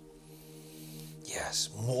week. Yes,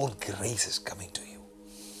 more grace is coming to you.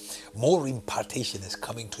 More impartation is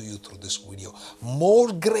coming to you through this video.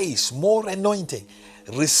 More grace, more anointing.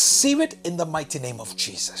 Receive it in the mighty name of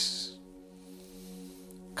Jesus.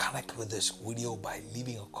 Connect with this video by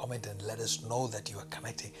leaving a comment and let us know that you are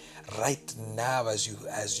connecting right now as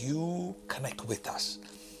you connect with us.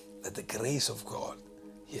 That the grace of God,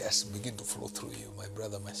 yes, begin to flow through you, my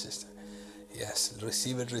brother, my sister. Yes,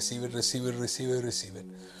 receive it, receive it, receive it, receive it, receive it.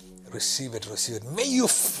 Receive it, receive it. May you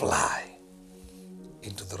fly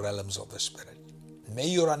into the realms of the Spirit. May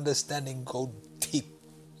your understanding go deep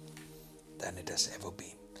than it has ever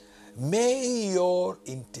been. May your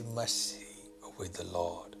intimacy with the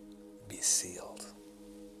Lord be sealed.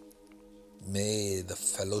 May the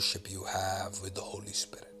fellowship you have with the Holy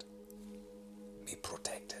Spirit be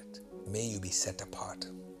protected. May you be set apart.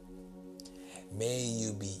 May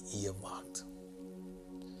you be earmarked.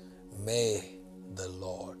 May the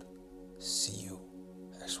Lord see you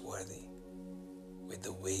as worthy with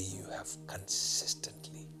the way you have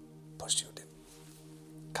consistently pursued Him.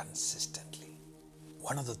 Consistently.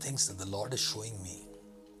 One of the things that the Lord is showing me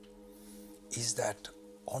is that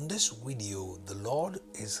on this video, the Lord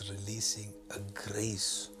is releasing a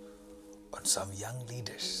grace on some young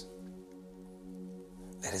leaders.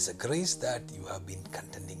 There is a grace that you have been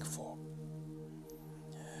contending for.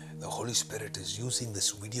 The Holy Spirit is using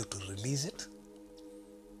this video to release it.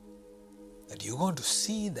 That you're going to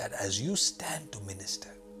see that as you stand to minister,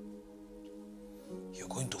 you're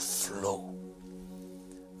going to flow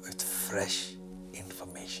with fresh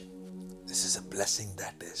information. This is a blessing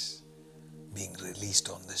that is being released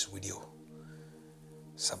on this video.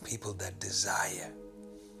 Some people that desire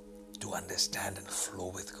to understand and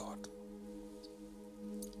flow with God.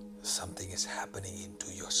 Something is happening into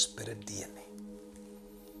your spirit DNA.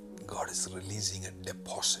 God is releasing a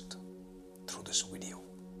deposit through this video.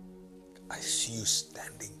 I see you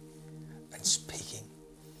standing and speaking,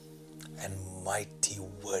 and mighty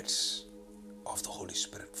words of the Holy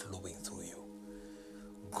Spirit flowing through you.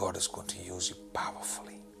 God is going to use you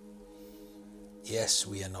powerfully. Yes,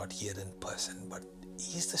 we are not here in person, but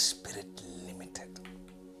is the Spirit limited?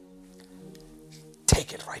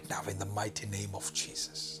 Take it right now in the mighty name of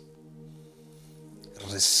Jesus.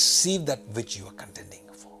 Receive that which you are contending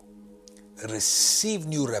for. Receive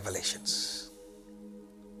new revelations.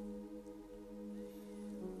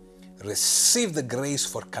 Receive the grace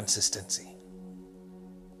for consistency.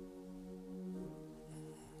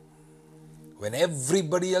 When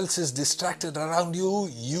everybody else is distracted around you,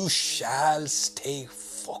 you shall stay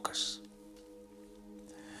focused.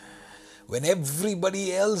 When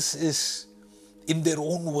everybody else is in their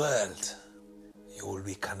own world, you will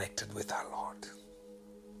be connected with our Lord.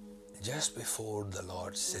 Just before the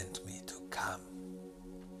Lord sent me to come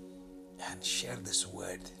and share this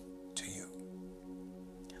word to you,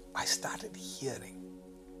 I started hearing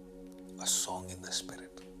a song in the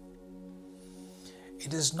Spirit.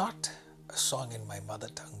 It is not a song in my mother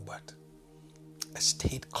tongue, but a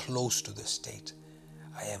state close to the state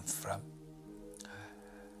I am from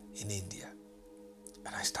in India.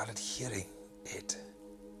 And I started hearing it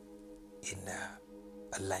in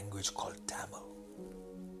a language called Tamil.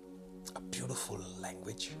 A beautiful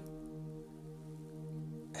language.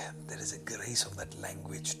 And there is a grace of that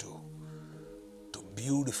language to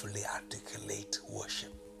beautifully articulate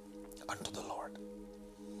worship unto the Lord.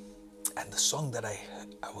 And the song that I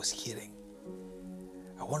was hearing,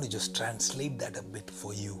 I want to just translate that a bit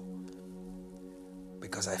for you,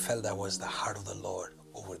 because I felt that was the heart of the Lord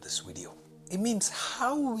over this video. It means,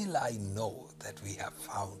 how will I know that we have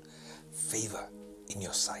found favor in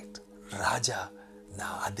your sight? Raja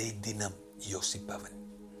na ade dinam yosipavan.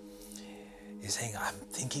 He's saying, I'm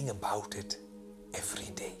thinking about it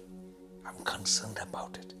every day. I'm concerned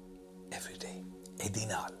about it every day.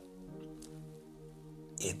 Edinal.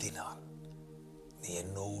 Nee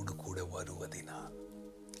ennodu kuda varuvadinal.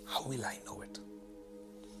 How will I know it?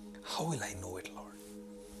 How will I know it, Lord?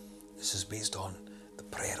 This is based on the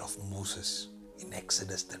prayer of Moses in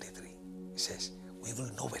Exodus 33. He says, we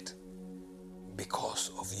will know it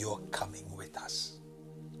because of your coming with us.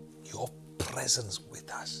 Your presence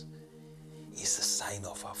with us is a sign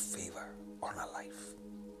of our favor on our life.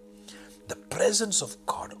 The presence of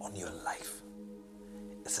God on your life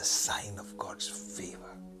is a sign of God's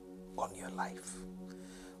favor on your life.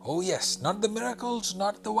 Oh yes, not the miracles,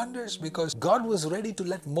 not the wonders, because God was ready to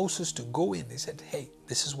let Moses to go in. He said, hey,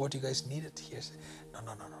 this is what you guys needed here. No.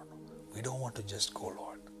 We don't want to just go,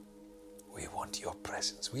 Lord. We want your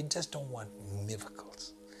presence. We just don't want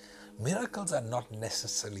miracles. Miracles are not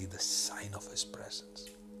necessarily the sign of his presence.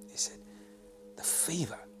 He said, the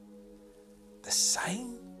favor, the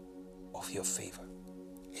sign of your favor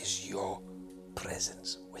is your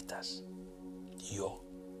presence with us. Your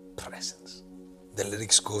presence. The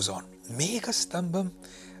lyrics goes on. Megastambam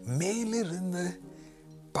melirundu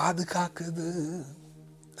padukakudhu.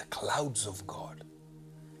 The clouds of God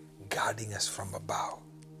guarding us from above.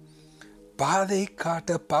 Paadai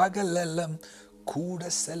kaata pagalellam kuda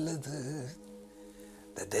selladhu.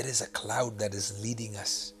 That there is a cloud that is leading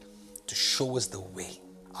us to show us the way.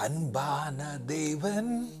 Anbana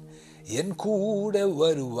devan en kuda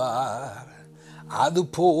varuvar. Adu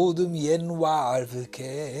podum en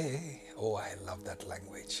vaalvuke. Oh, I love that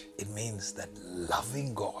language. It means that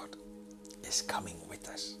loving God is coming with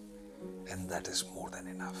us. And that is more than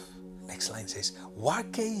enough. Next line says,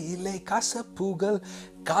 Vaakkaiyile kasapugal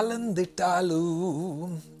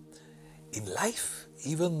kalandittalum. In life,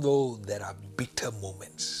 even though there are bitter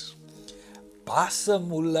moments,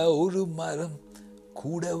 Pasamulla oru maram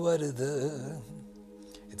kuda varudhu.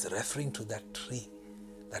 It's referring to that tree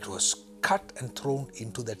that was cut and thrown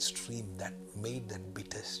into that stream that made that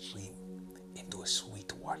bitter stream into a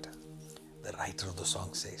sweet water. The writer of the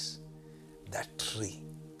song says, that tree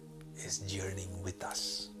is journeying with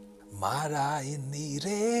us. Mara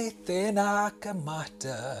innire tenaka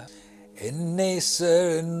mata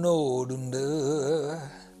enneser nodundu.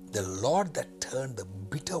 The Lord that turned the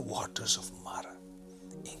bitter waters of Mara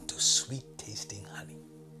into sweet tasting honey.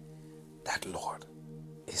 That Lord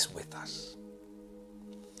is with us.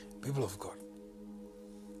 People of God,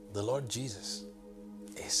 the Lord Jesus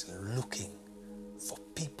is looking for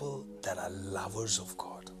people that are lovers of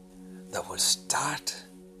God, that will start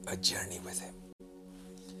a journey with Him,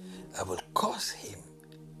 that will cause Him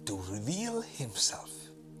to reveal Himself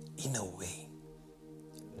in a way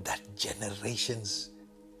that generations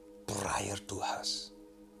prior to us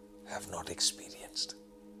have not experienced.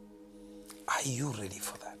 Are you ready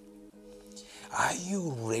for that? Are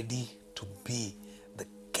you ready to be the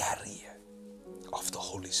carrier of the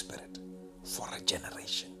Holy Spirit for a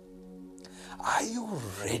generation? Are you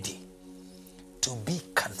ready to be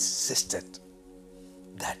consistent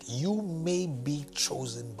that you may be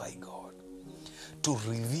chosen by God to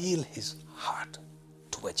reveal His heart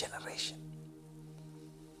to a generation?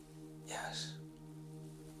 Yes,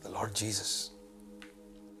 the Lord Jesus,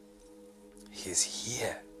 He is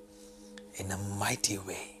here in a mighty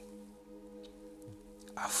way.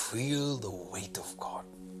 I feel the weight of God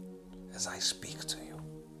as I speak to you.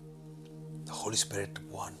 The Holy Spirit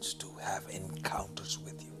wants to have encounters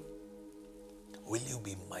with you. Will you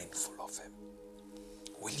be mindful of Him?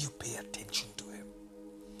 Will you pay attention to Him?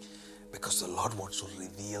 Because the Lord wants to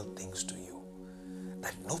reveal things to you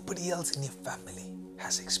that nobody else in your family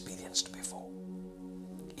has experienced before.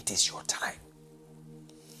 It is your time.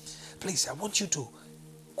 Please, I want you to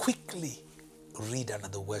quickly read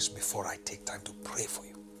another verse before I take time to pray for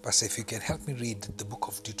you. Pastor, if you can help me read the book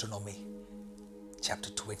of Deuteronomy, chapter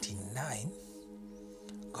 29.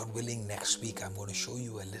 God willing, next week I'm going to show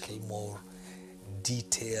you a little more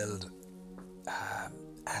detailed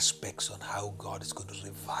aspects on how God is going to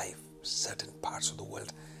revive certain parts of the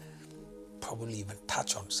world. Probably even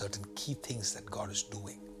touch on certain key things that God is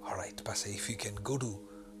doing. All right, Pastor, if you can go to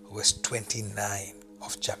verse 29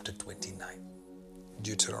 of chapter 29.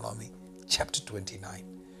 Deuteronomy chapter 29,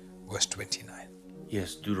 verse 29.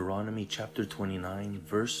 Yes, Deuteronomy chapter 29,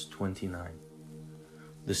 verse 29.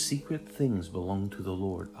 The secret things belong to the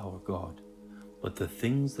Lord our God, but the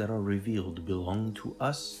things that are revealed belong to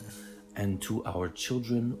us and to our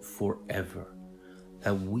children forever,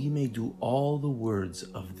 that we may do all the words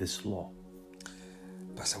of this law.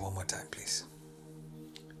 Pastor, one more time, please.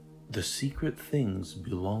 The secret things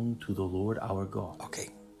belong to the Lord our God. Okay.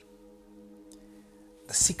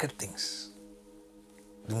 The secret things,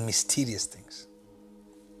 the mysterious things,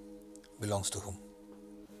 belongs to whom?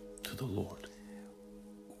 To the Lord.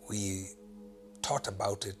 We taught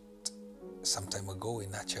about it some time ago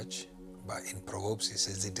in our church, but in Proverbs it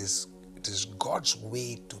says it is God's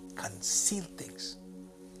way to conceal things.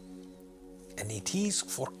 And it is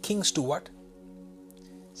for kings to what?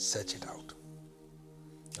 Search it out.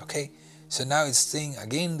 Okay? So now it's saying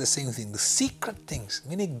again the same thing. The secret things,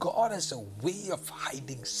 meaning God has a way of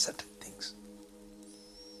hiding certain things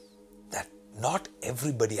that not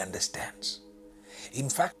everybody understands. In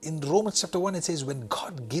fact, in Romans chapter 1 it says when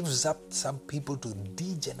God gives up some people to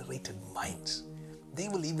degenerated minds, they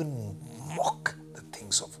will even mock the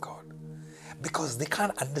things of God because they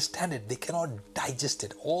can't understand it. They cannot digest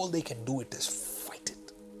it. All they can do it is fight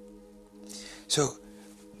it. So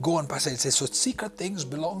go on, Pastor. It says, so secret things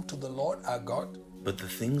belong to the Lord our God. But the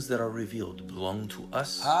things that are revealed belong to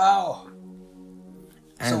us. How?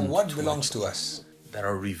 So And what to belongs to us? That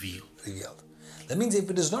are revealed. Revealed. That means if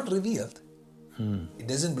it is not revealed, it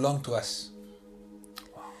doesn't belong to us.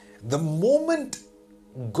 The moment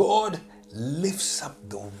God lifts up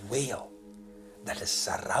the veil that is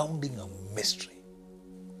surrounding a mystery,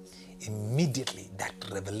 immediately that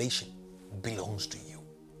revelation belongs to you.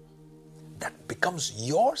 That becomes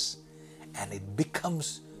yours and it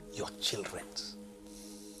becomes your children's.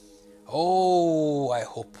 Oh, I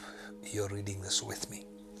hope you're reading this with me.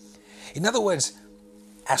 In other words,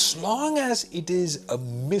 as long as it is a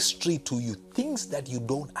mystery to you, things that you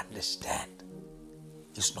don't understand,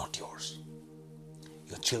 is not yours.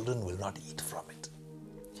 Your children will not eat from it.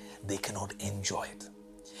 They cannot enjoy it.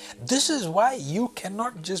 This is why you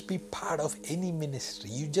cannot just be part of any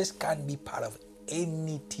ministry. You just can't be part of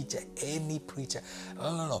any teacher, any preacher.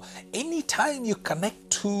 No. Anytime you connect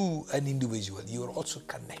to an individual, you are also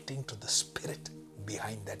connecting to the spirit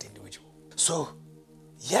behind that individual. So,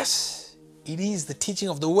 yes, it is the teaching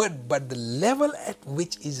of the word, but the level at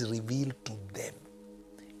which is revealed to them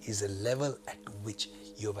is a level at which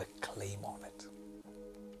you have a claim on it.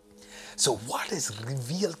 So what is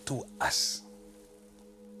revealed to us,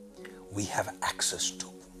 we have access to.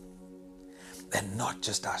 And not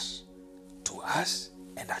just us, to us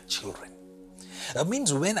and our children. That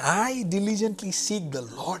means when I diligently seek the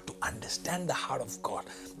Lord to understand the heart of God,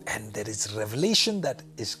 and there is revelation that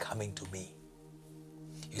is coming to me.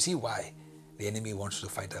 You see why the enemy wants to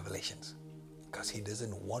fight revelations? Because he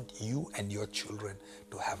doesn't want you and your children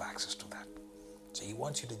to have access to that. So he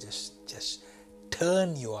wants you to just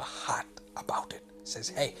turn your heart about it Says,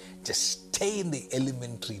 hey, just stay in the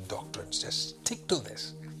elementary doctrines. Just stick to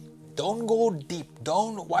this. Don't go deep.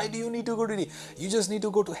 Why do you need to go to deep? You just need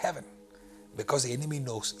to go to heaven. Because the enemy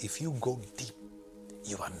knows if you go deep,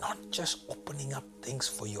 you are not just opening up things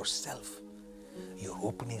for yourself. You're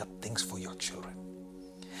opening up things for your children.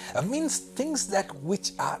 It means things that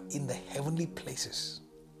which are in the heavenly places.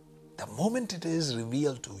 The moment it is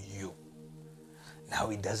revealed to you, now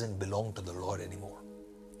it doesn't belong to the Lord anymore.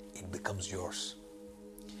 It becomes yours.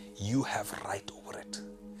 You have right over it.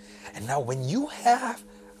 And now when you have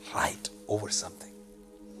right over something,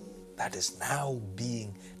 that is now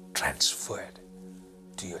being transferred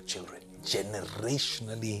to your children.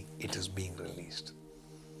 Generationally, it is being released.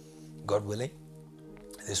 God willing,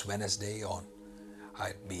 this Wednesday on,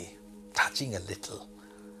 I'll be touching a little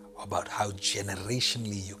about how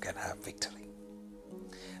generationally you can have victory.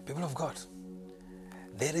 People of God,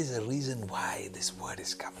 there is a reason why this word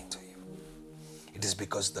is coming to you. It is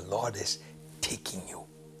because the Lord is taking you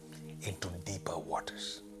into deeper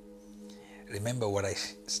waters. Remember what I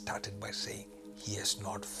started by saying. He has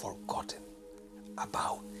not forgotten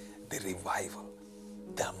about the revival,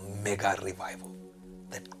 the mega revival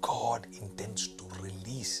that God intends to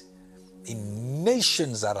release in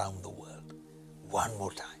nations around the world. One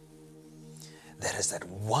more time. There is that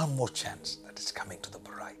one more chance that is coming to the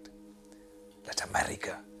bride. Let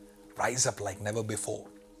America rise up like never before.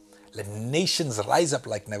 Let nations rise up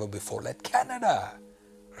like never before. Let Canada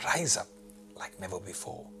rise up like never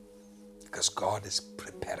before. Because God is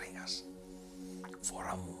preparing us for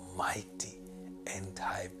a mighty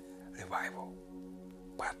end-time revival.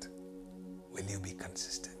 But will you be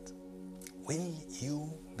consistent? Will you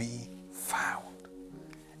be found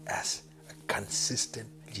as a consistent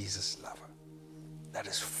Jesus lover that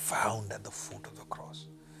is found at the foot of the cross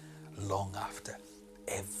long after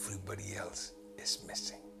everybody else is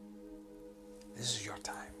missing? This is your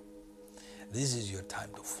time. This is your time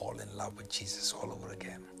to fall in love with Jesus all over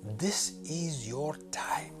again. This is your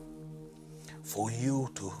time for you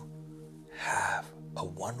to have a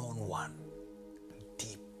one-on-one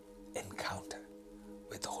deep encounter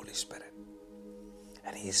with the Holy Spirit.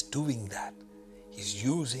 And He's doing that. He's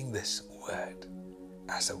using this word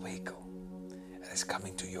as a vehicle. And it's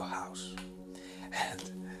coming to your house.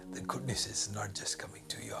 And the good news is not just coming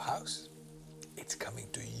to your house. It's coming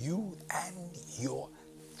to you and your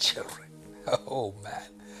children. Oh man,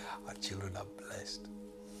 our children are blessed.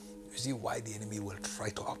 You see why the enemy will try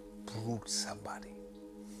to uproot somebody?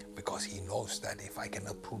 Because he knows that if I can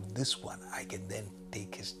uproot this one, I can then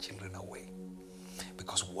take his children away.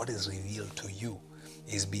 Because what is revealed to you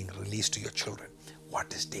is being released to your children.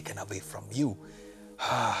 What is taken away from you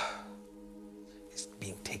is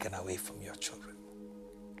being taken away from your children.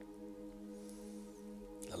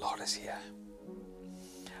 The Lord is here.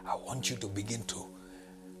 I want you to begin to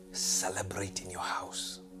celebrate in your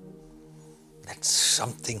house that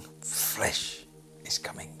something fresh is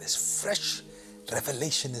coming. This fresh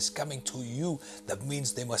revelation is coming to you. That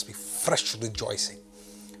means there must be fresh rejoicing,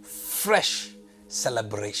 fresh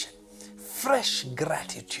celebration, fresh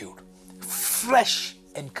gratitude, fresh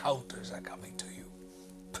encounters are coming to you.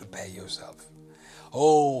 Prepare yourself.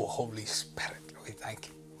 Oh, Holy Spirit, we thank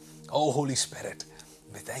you. Oh, Holy Spirit,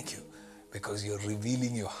 we thank you because you're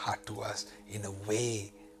revealing your heart to us in a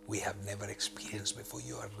way we have never experienced before.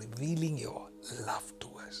 You are revealing your love to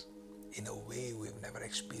us in a way we've never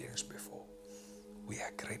experienced before. We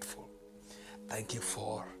are grateful. Thank you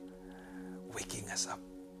for waking us up.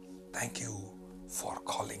 Thank you for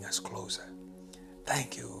calling us closer.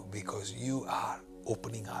 Thank you because you are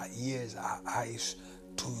opening our ears, our eyes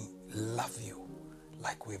to love you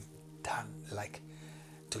like we've done, like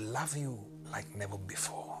to love you like never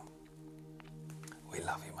before. We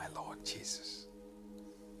love you, my Lord Jesus.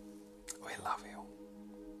 We love you.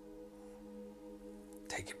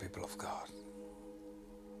 Take it, people of God.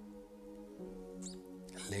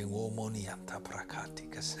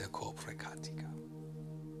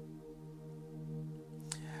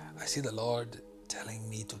 I see the Lord telling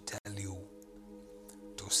me to tell you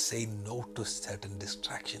to say no to certain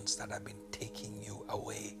distractions that have been taking you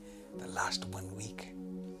away the last 1 week.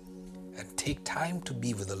 And take time to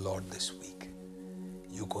be with the Lord this week.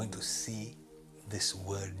 You're going to see this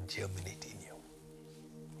word germinate in you.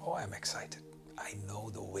 Oh, I'm excited. I know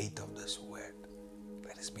the weight of this word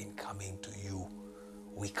that has been coming to you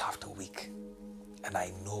week after week. And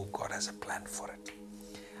I know God has a plan for it.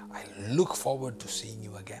 I look forward to seeing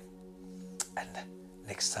you again. And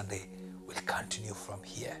next Sunday, we'll continue from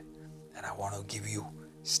here. And I want to give you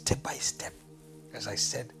step by step. As I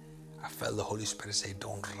said, I felt the Holy Spirit say,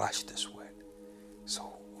 don't rush this word.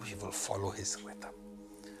 So we will follow His rhythm.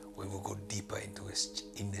 we will go deeper into his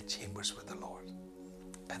inner chambers with the Lord.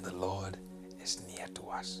 And the Lord is near to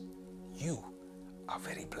us. You are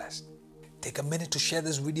very blessed. Take a minute to share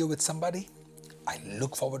this video with somebody. I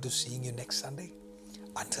look forward to seeing you next Sunday.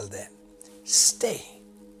 Until then, stay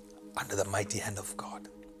under the mighty hand of God.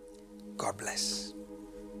 God bless.